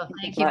you. Well,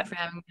 thank you for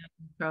having me on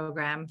the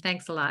program.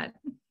 Thanks a lot.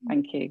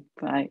 Thank you.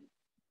 Bye.